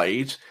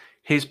McBride,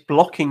 his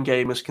blocking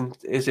game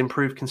has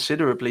improved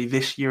considerably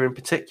this year in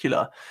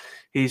particular.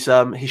 He's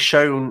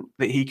shown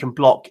that he can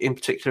block, in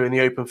particular in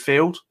the open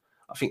field.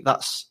 I think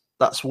that's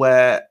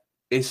where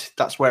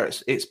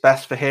it's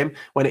best for him.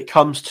 When it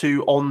comes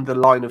to on the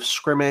line of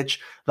scrimmage,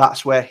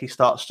 that's where he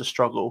starts to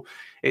struggle.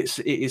 It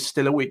is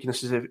still a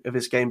weakness of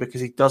his game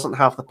because he doesn't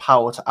have the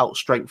power to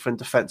outstrengthen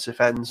defensive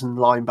ends and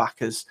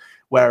linebackers,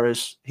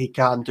 whereas he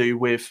can do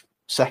with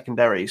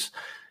secondaries.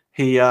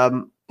 He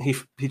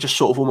just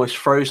sort of almost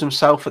throws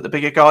himself at the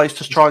bigger guys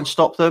to try and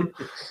stop them,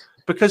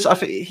 because I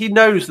think he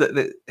knows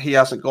that he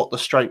hasn't got the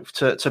strength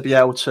to be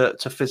able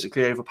to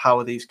physically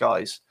overpower these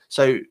guys.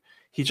 So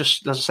he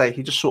just, as I say,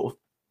 he just sort of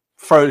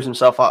throws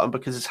himself at them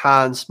because his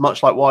hands,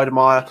 much like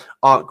Weidemeyer,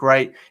 aren't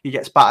great. He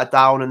gets battered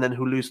down and then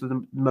he'll lose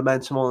the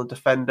momentum on the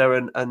defender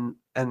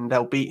and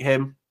they'll beat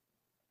him.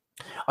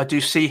 I do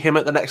see him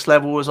at the next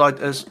level as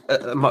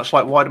much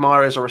like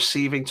Weidemeyer as a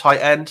receiving tight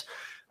end.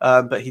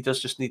 But he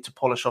does just need to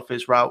polish off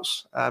his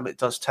routes. It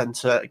does tend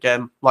to,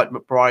 again, like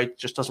McBride,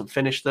 just doesn't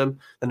finish them.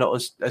 They're not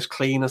as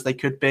clean as they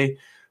could be.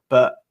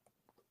 But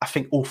I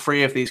think all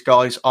three of these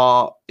guys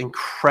are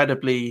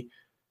incredibly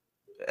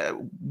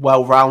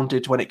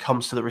well-rounded when it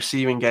comes to the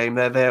receiving game.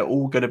 They're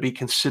all going to be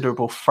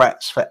considerable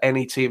threats for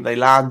any team they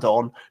land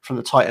on from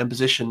the tight end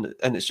position,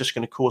 and it's just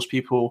going to cause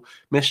people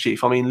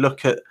mischief. I mean,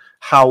 look at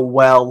how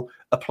well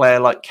a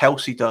player like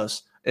Kelsey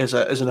does as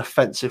an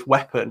offensive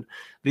weapon.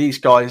 These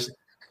guys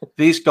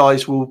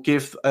will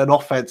give an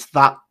offense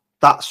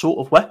that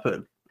sort of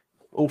weapon.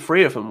 All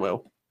three of them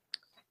will.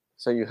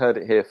 So you heard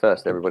it here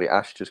first, everybody.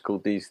 Ash just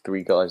called these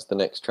three guys the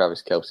next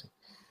Travis Kelce.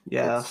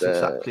 Yeah, that's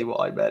exactly what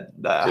I meant.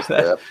 Just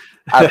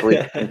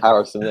average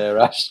comparison there,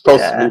 Ash.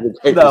 Possibly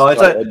the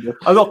greatest.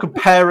 I'm not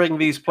comparing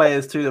these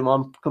players to them.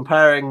 I'm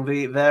comparing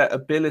their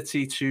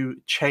ability to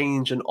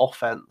change an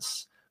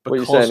offense. What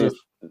you're saying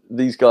is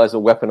these guys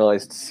are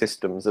weaponized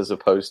systems as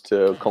opposed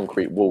to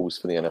concrete walls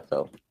for the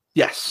NFL.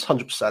 Yes,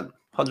 100%.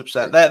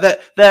 100%.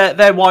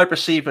 They're wide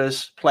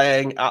receivers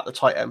playing at the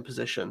tight end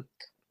position.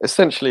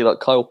 Essentially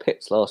like Kyle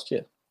Pitts last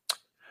year.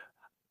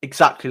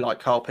 Exactly like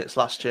Kyle Pitts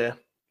last year.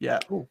 Yeah.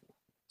 Ooh.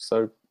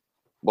 So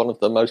one of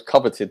the most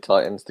coveted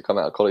tight ends to come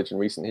out of college in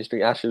recent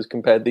history. Ash has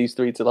compared these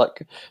three to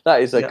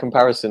that is a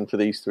comparison for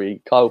these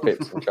three, Kyle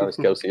Pitts and Travis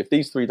Kelce. If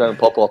these three don't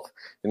pop off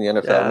in the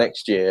NFL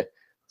next year,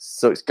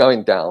 so it's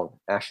going down,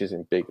 Ash is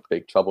in big,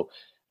 big trouble.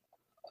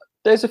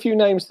 There's a few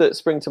names that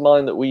spring to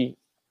mind that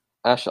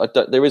Ash,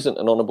 there isn't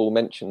an honourable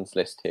mentions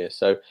list here,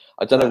 so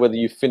I don't know whether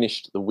you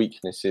finished the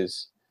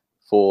weaknesses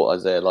for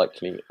Isaiah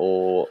Likely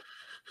or.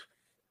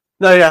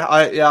 No,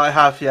 I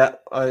have. Yeah,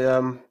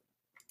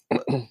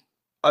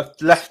 I've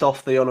left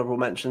off the honourable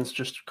mentions,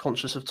 just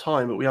conscious of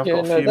time, but we have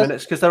got a few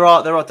minutes because there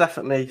are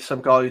definitely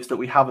some guys that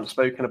we haven't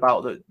spoken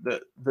about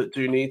that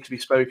do need to be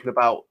spoken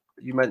about.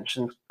 You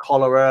mentioned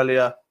Collar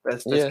earlier.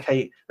 There's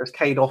Cade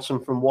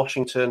Otton from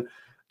Washington,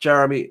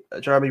 Jeremy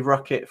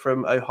Ruckett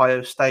from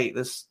Ohio State.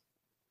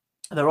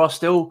 There are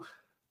still.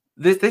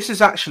 This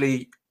is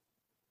actually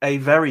a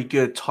very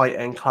good tight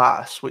end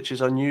class, which is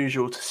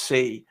unusual to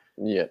see.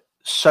 Yeah,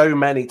 so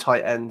many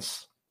tight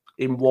ends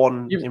in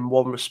one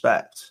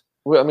respect.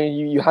 Well, I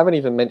mean, you haven't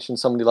even mentioned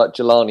somebody like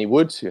Jelani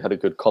Woods, who had a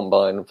good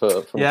combine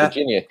from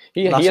Virginia.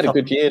 He had a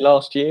good year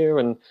last year,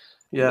 and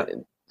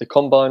the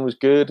combine was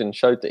good and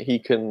showed that he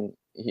can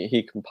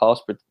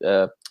pass,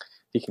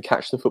 he can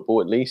catch the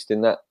football at least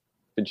in that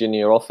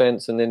Virginia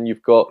offense. And then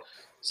you've got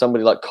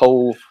somebody like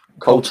Cole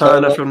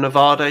Turner from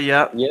Nevada.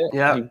 Yeah.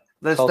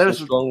 Carson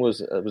Strong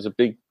was a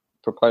big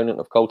proponent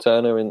of Cole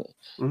Turner,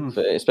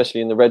 especially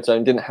in the red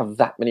zone. Didn't have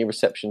that many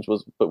receptions,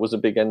 but was a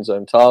big end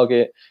zone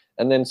target.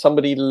 And then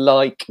somebody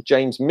like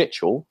James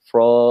Mitchell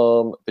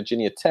from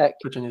Virginia Tech.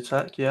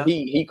 Yeah.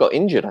 He got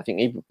injured, I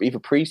think, either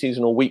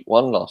preseason or week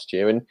one last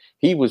year, and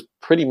he was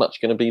pretty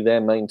much going to be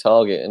their main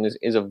target and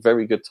is a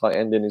very good tight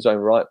end in his own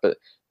right, but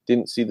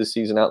didn't see the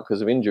season out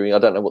because of injury. I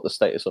don't know what the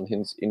status on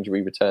his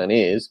injury return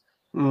is,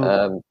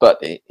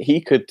 but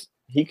he could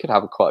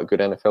have quite a good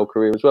NFL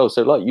career as well.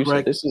 So, like you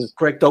said, this is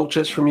Greg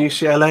Dulcich from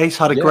UCLA. He's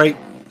had a great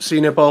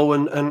Senior Bowl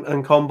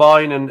and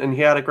combine, and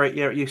he had a great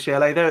year at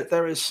UCLA.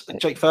 There is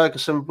Jake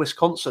Ferguson,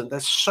 Wisconsin.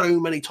 There's so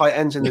many tight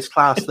ends in this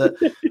class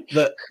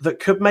that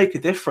could make a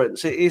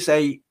difference. It is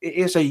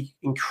a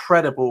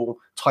incredible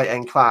tight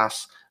end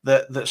class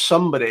that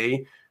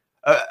somebody,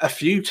 a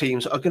few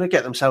teams are going to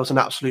get themselves an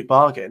absolute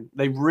bargain.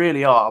 They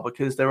really are,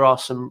 because there are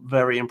some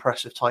very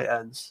impressive tight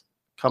ends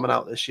coming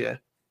out this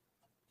year.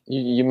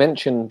 You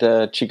mentioned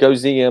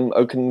Chigozie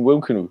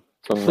Okunwukunu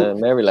from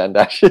Maryland,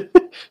 Ash.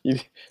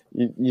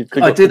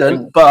 I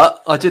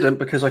didn't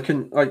because I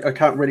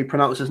can't really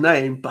pronounce his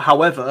name. But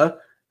however,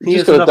 he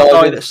is another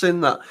guy that's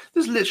in that.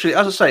 There's literally,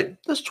 as I say,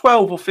 there's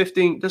 12 to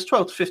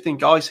 15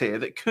 guys here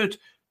that could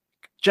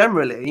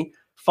generally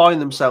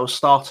find themselves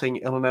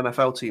starting on an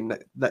NFL team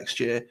next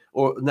year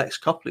or next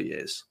couple of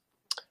years.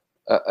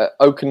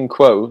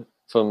 Okonkwo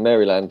from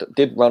Maryland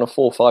did run a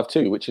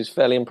 4.52, which is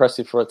fairly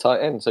impressive for a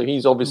tight end. So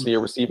he's obviously a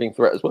receiving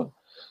threat as well.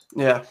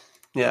 Yeah.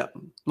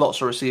 Lots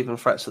of receiving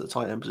threats at the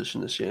tight end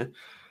position this year.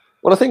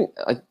 Well, I think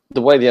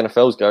the way the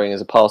NFL's going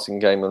is a passing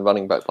game and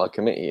running back by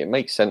committee. It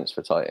makes sense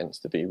for tight ends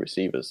to be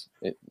receivers.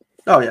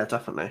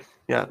 Definitely.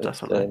 Yeah,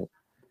 definitely.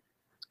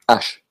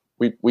 Ash,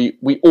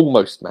 we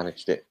almost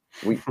managed it.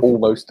 We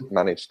almost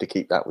managed to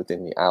keep that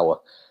within the hour.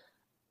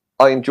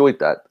 I enjoyed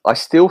that. I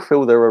still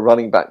feel there are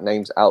running back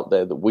names out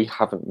there that we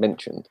haven't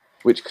mentioned,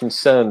 which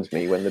concerns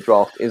me when the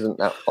draft isn't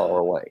that far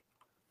away.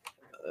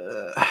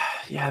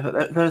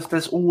 But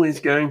there's always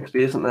going to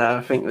be, isn't there?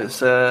 I think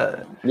there's.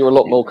 You're a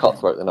lot more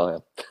cutthroat than I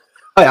am.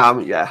 I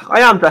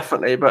am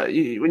definitely. But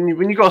when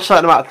you got a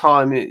certain amount of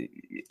time,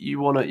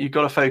 you've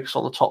got to focus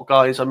on the top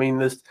guys. I mean,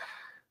 there's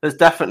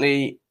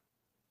definitely.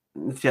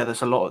 Yeah,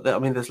 there's a lot.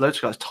 There's loads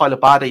of guys. Tyler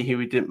Badie, who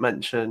we didn't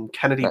mention.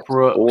 Kennedy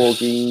Brooks.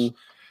 Borgie.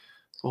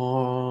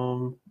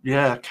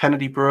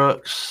 Kennedy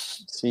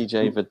Brooks.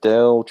 CJ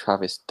Vidal,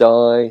 Travis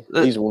Dye.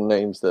 These are all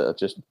names that are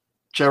just.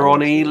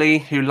 Jaron Ely,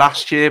 who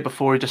last year,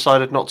 before he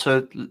decided not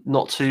to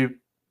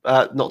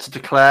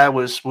declare,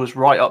 was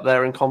right up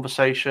there in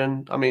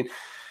conversation. I mean,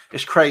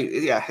 it's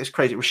crazy. Yeah, it's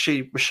crazy.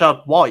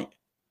 Rashad White.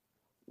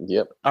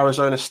 Yep.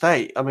 Arizona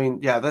State. I mean,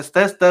 yeah,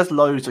 there's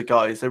loads of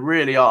guys. There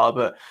really are,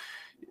 but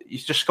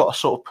you've just got to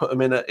sort of put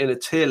them in a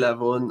tier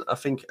level. And I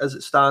think as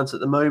it stands at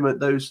the moment,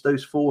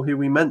 those four who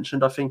we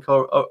mentioned, I think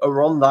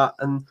are on that,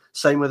 and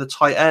same with the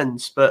tight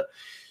ends. But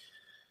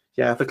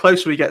yeah, the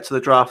closer we get to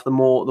the draft, the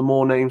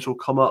more names will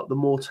come up, the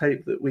more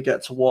tape that we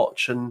get to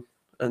watch, and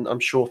I'm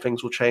sure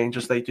things will change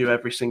as they do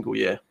every single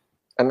year.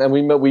 And then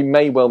we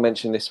may well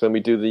mention this when we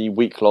do the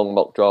week-long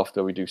mock draft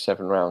where we do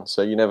 7 rounds.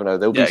 So you never know.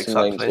 There'll be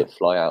some names that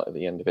fly out at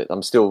the end of it.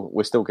 We're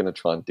still going to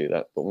try and do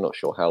that, but I'm not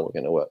sure how we're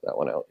going to work that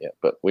one out yet.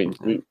 But we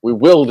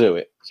will do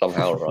it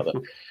somehow or other.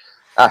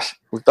 Ash,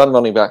 we've done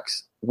running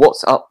backs.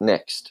 What's up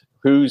next?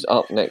 Who's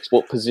up next?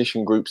 What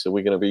position groups are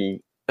we going to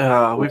be?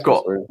 We've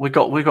got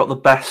the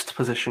best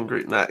position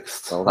group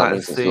next. Oh, that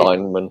means it's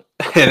lineman.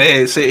 It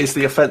is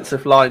the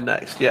offensive line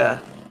next. Yeah,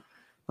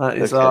 that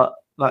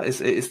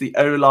is it is the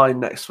O line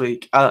next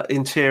week,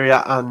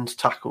 interior and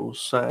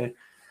tackles. So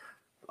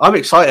I'm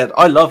excited.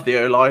 I love the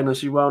O line,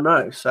 as you well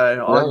know.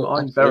 So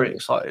I'm very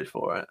excited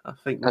for it. I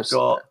think we've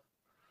got.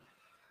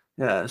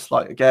 Yeah, it's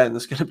like again,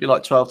 there's going to be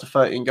like 12 to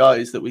 13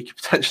 guys that we could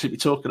potentially be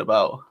talking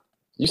about.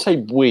 You say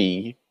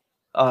we.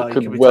 It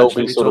could well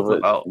be sort of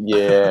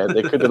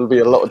there could be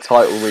a lot of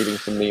title reading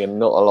from me and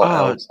not a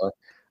lot else.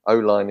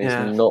 O-line is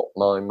not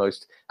my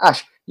most.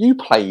 Ash, you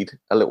played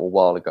a little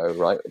while ago,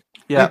 right?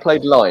 Yeah. You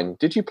played line.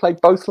 Did you play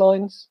both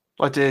lines?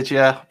 I did,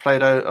 yeah. I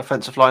played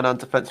offensive line and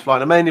defensive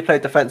line. I mainly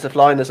played defensive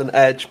line as an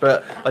edge,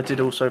 but I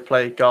did also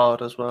play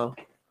guard as well.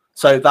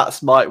 So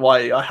that's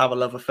why I have a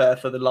love affair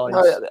for the lines.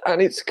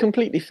 And it's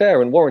completely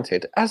fair and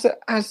warranted. As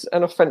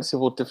an offensive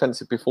or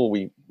defensive, before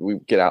we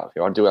get out of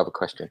here, I do have a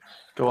question.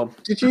 Go on.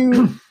 Did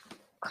you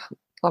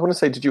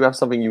have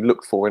something you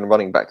looked for in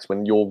running backs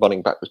when your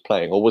running back was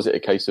playing? Or was it a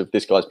case of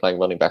this guy's playing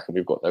running back and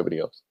we've got nobody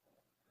else?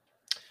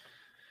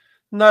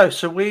 No,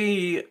 so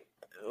we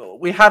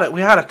had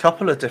a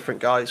couple of different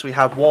guys. We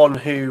had one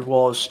who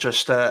was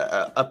just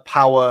a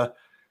power.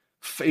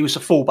 He was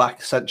a fullback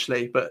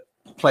essentially, but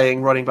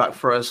playing running back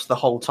for us the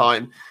whole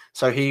time.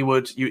 So we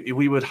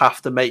would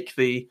have to make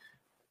the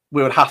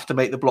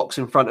blocks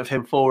in front of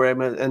him for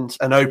him and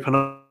open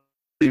up.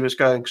 He was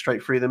going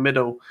straight through the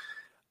middle.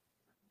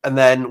 And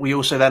then we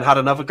also then had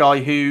another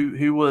guy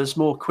who was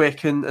more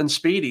quick and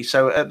speedy.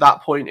 So at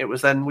that point, it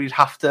was then we'd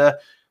have to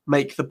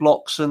make the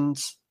blocks and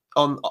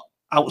on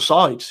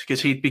outside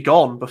because he'd be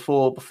gone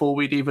before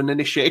we'd even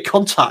initiate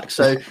contact.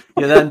 So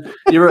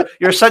you're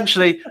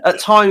essentially at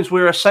times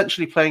we're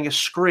essentially playing a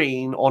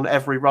screen on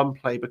every run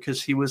play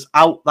because he was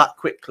out that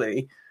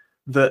quickly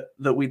that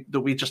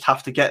we just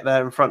have to get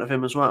there in front of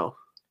him as well.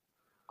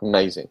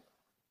 Amazing.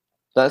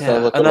 And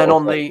then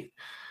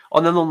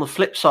on the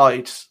flip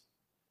side,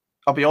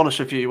 I'll be honest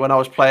with you, when I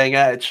was playing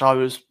edge, I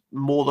was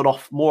more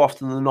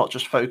often than not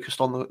just focused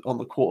on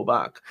the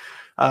quarterback.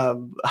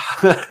 Does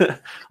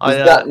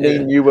that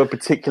mean you were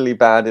particularly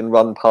bad in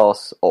run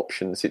pass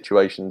option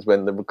situations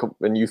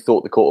when you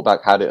thought the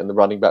quarterback had it and the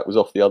running back was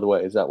off the other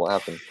way? Is that what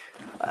happened?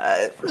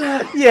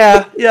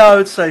 Yeah, I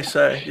would say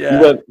so. Yeah,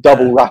 you weren't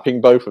double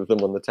wrapping both of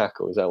them on the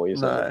tackle. Is that what you're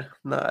saying?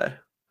 No.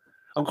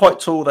 I'm quite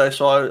tall though,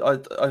 so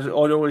I'd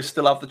always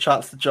still have the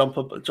chance to jump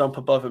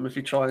above him if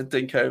he try and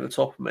dink over the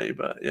top of me.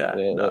 But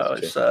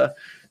it's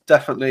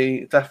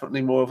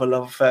definitely more of a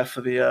love affair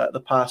for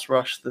the pass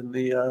rush than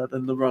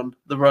the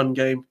run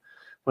game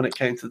when it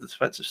came to the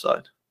defensive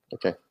side.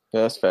 Okay,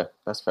 Yeah, that's fair.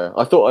 That's fair.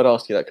 I thought I'd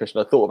ask you that question.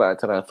 I thought about it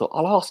today. I thought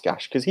I'll ask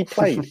Ash because he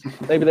played.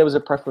 Maybe there was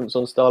a preference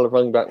on style of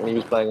running back when he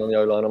was playing on the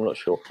O-line. I'm not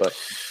sure, but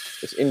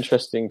it's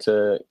interesting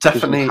to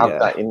definitely have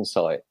that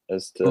insight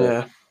as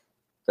to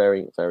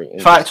very, very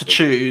interesting. If I had to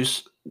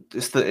choose,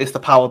 it's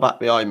the power back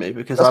behind me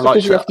because That's I like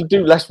because you have to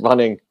do less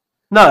running.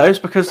 No, it's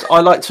because I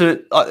like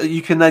to.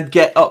 You can then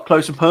get up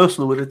close and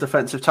personal with the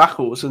defensive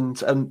tackles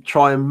and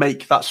try and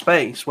make that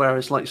space.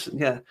 Whereas,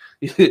 you're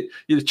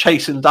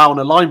chasing down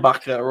a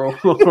linebacker or.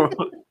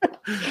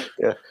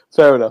 Yeah,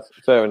 fair enough.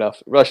 Fair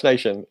enough. Rush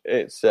Nation,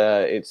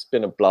 it's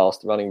been a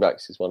blast. Running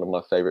backs is one of my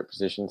favourite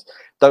positions.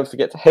 Don't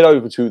forget to head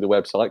over to the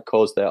website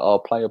because there are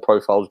player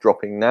profiles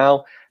dropping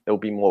now. There will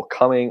be more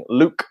coming.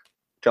 Luke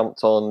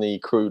jumped on the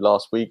crew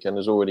last week and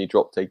has already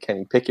dropped a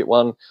Kenny Pickett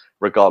one.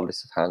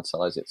 Regardless of hand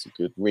size, it's a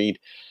good read.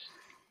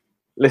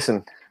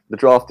 Listen, the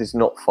draft is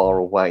not far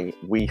away.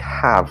 We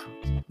have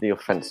the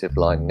offensive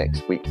line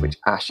next week, which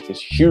Ash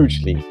is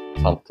hugely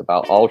pumped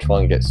about. I'll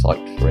try and get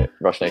psyched for it,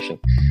 Rush Nation.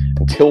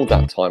 Until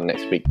that time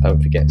next week,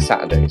 don't forget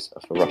Saturdays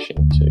are for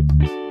rushing too.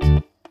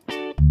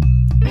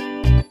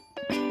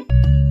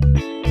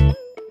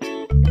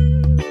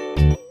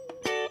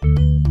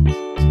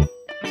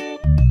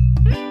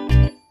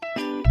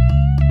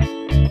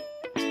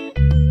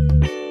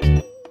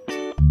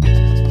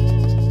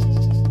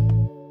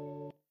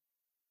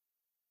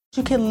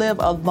 You can live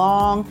a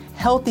long,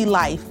 healthy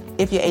life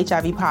if you're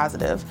HIV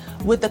positive.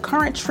 With the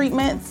current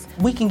treatments,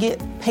 we can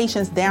get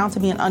patients down to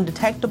being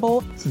undetectable.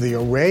 The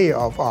array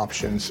of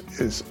options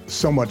is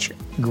so much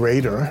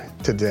greater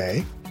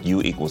today.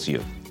 U equals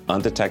U.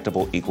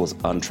 Undetectable equals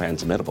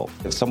untransmittable.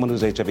 If someone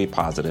who's HIV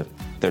positive,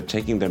 they're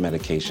taking their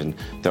medication,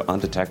 they're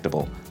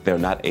undetectable, they're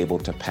not able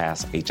to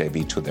pass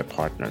HIV to their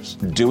partners.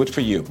 Do it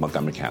for you,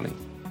 Montgomery County.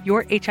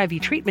 Your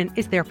HIV treatment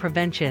is their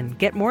prevention.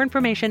 Get more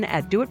information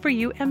at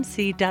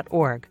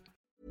doitforyoumc.org.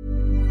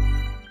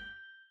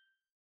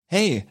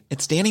 Hey,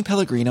 it's Danny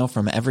Pellegrino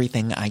from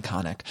Everything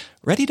Iconic.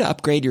 Ready to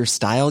upgrade your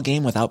style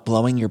game without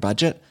blowing your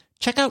budget?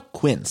 Check out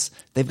Quince.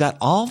 They've got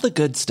all the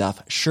good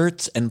stuff,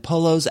 shirts and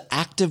polos,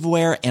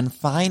 activewear, and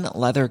fine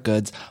leather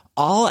goods,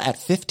 all at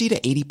 50 to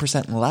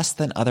 80% less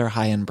than other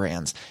high-end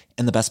brands.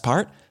 And the best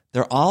part?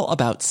 They're all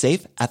about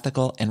safe,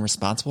 ethical, and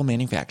responsible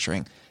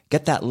manufacturing.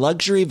 Get that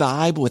luxury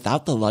vibe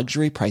without the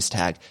luxury price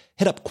tag.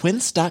 Hit up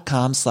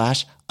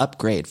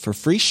quince.com/upgrade for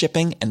free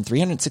shipping and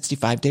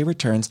 365-day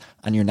returns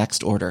on your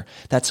next order.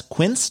 That's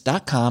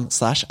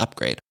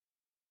quince.com/upgrade.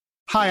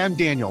 Hi, I'm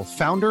Daniel,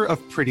 founder of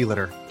Pretty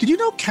Litter. Did you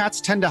know cats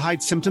tend to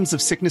hide symptoms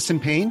of sickness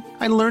and pain?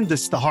 I learned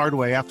this the hard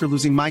way after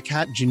losing my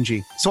cat,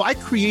 Gingy. So I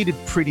created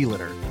Pretty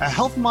Litter, a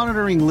health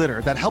monitoring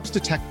litter that helps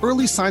detect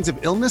early signs of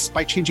illness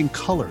by changing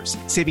colors,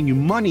 saving you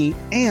money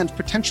and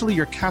potentially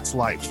your cat's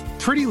life.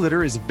 Pretty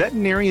Litter is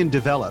veterinarian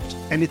developed,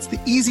 and it's the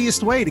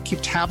easiest way to keep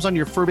tabs on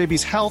your fur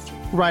baby's health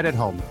right at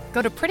home.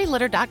 Go to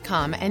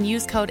prettylitter.com and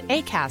use code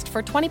ACAST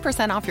for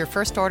 20% off your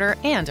first order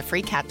and a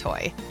free cat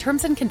toy.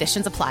 Terms and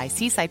conditions apply.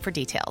 See site for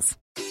details.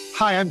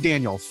 Hi, I'm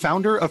Daniel,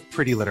 founder of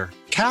Pretty Litter.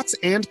 Cats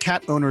and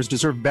cat owners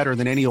deserve better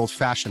than any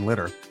old-fashioned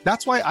litter.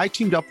 That's why I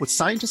teamed up with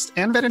scientists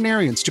and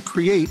veterinarians to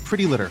create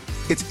Pretty Litter.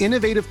 Its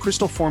innovative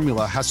crystal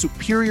formula has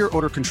superior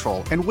odor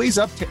control and weighs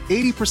up to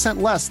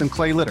 80% less than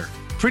clay litter.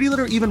 Pretty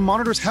Litter even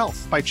monitors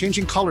health by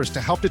changing colors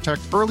to help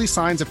detect early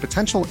signs of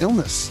potential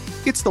illness.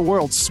 It's the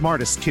world's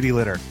smartest kitty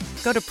litter.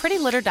 Go to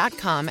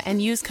prettylitter.com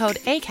and use code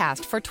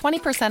ACAST for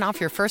 20%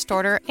 off your first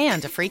order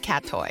and a free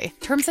cat toy.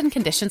 Terms and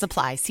conditions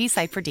apply. See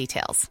site for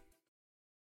details.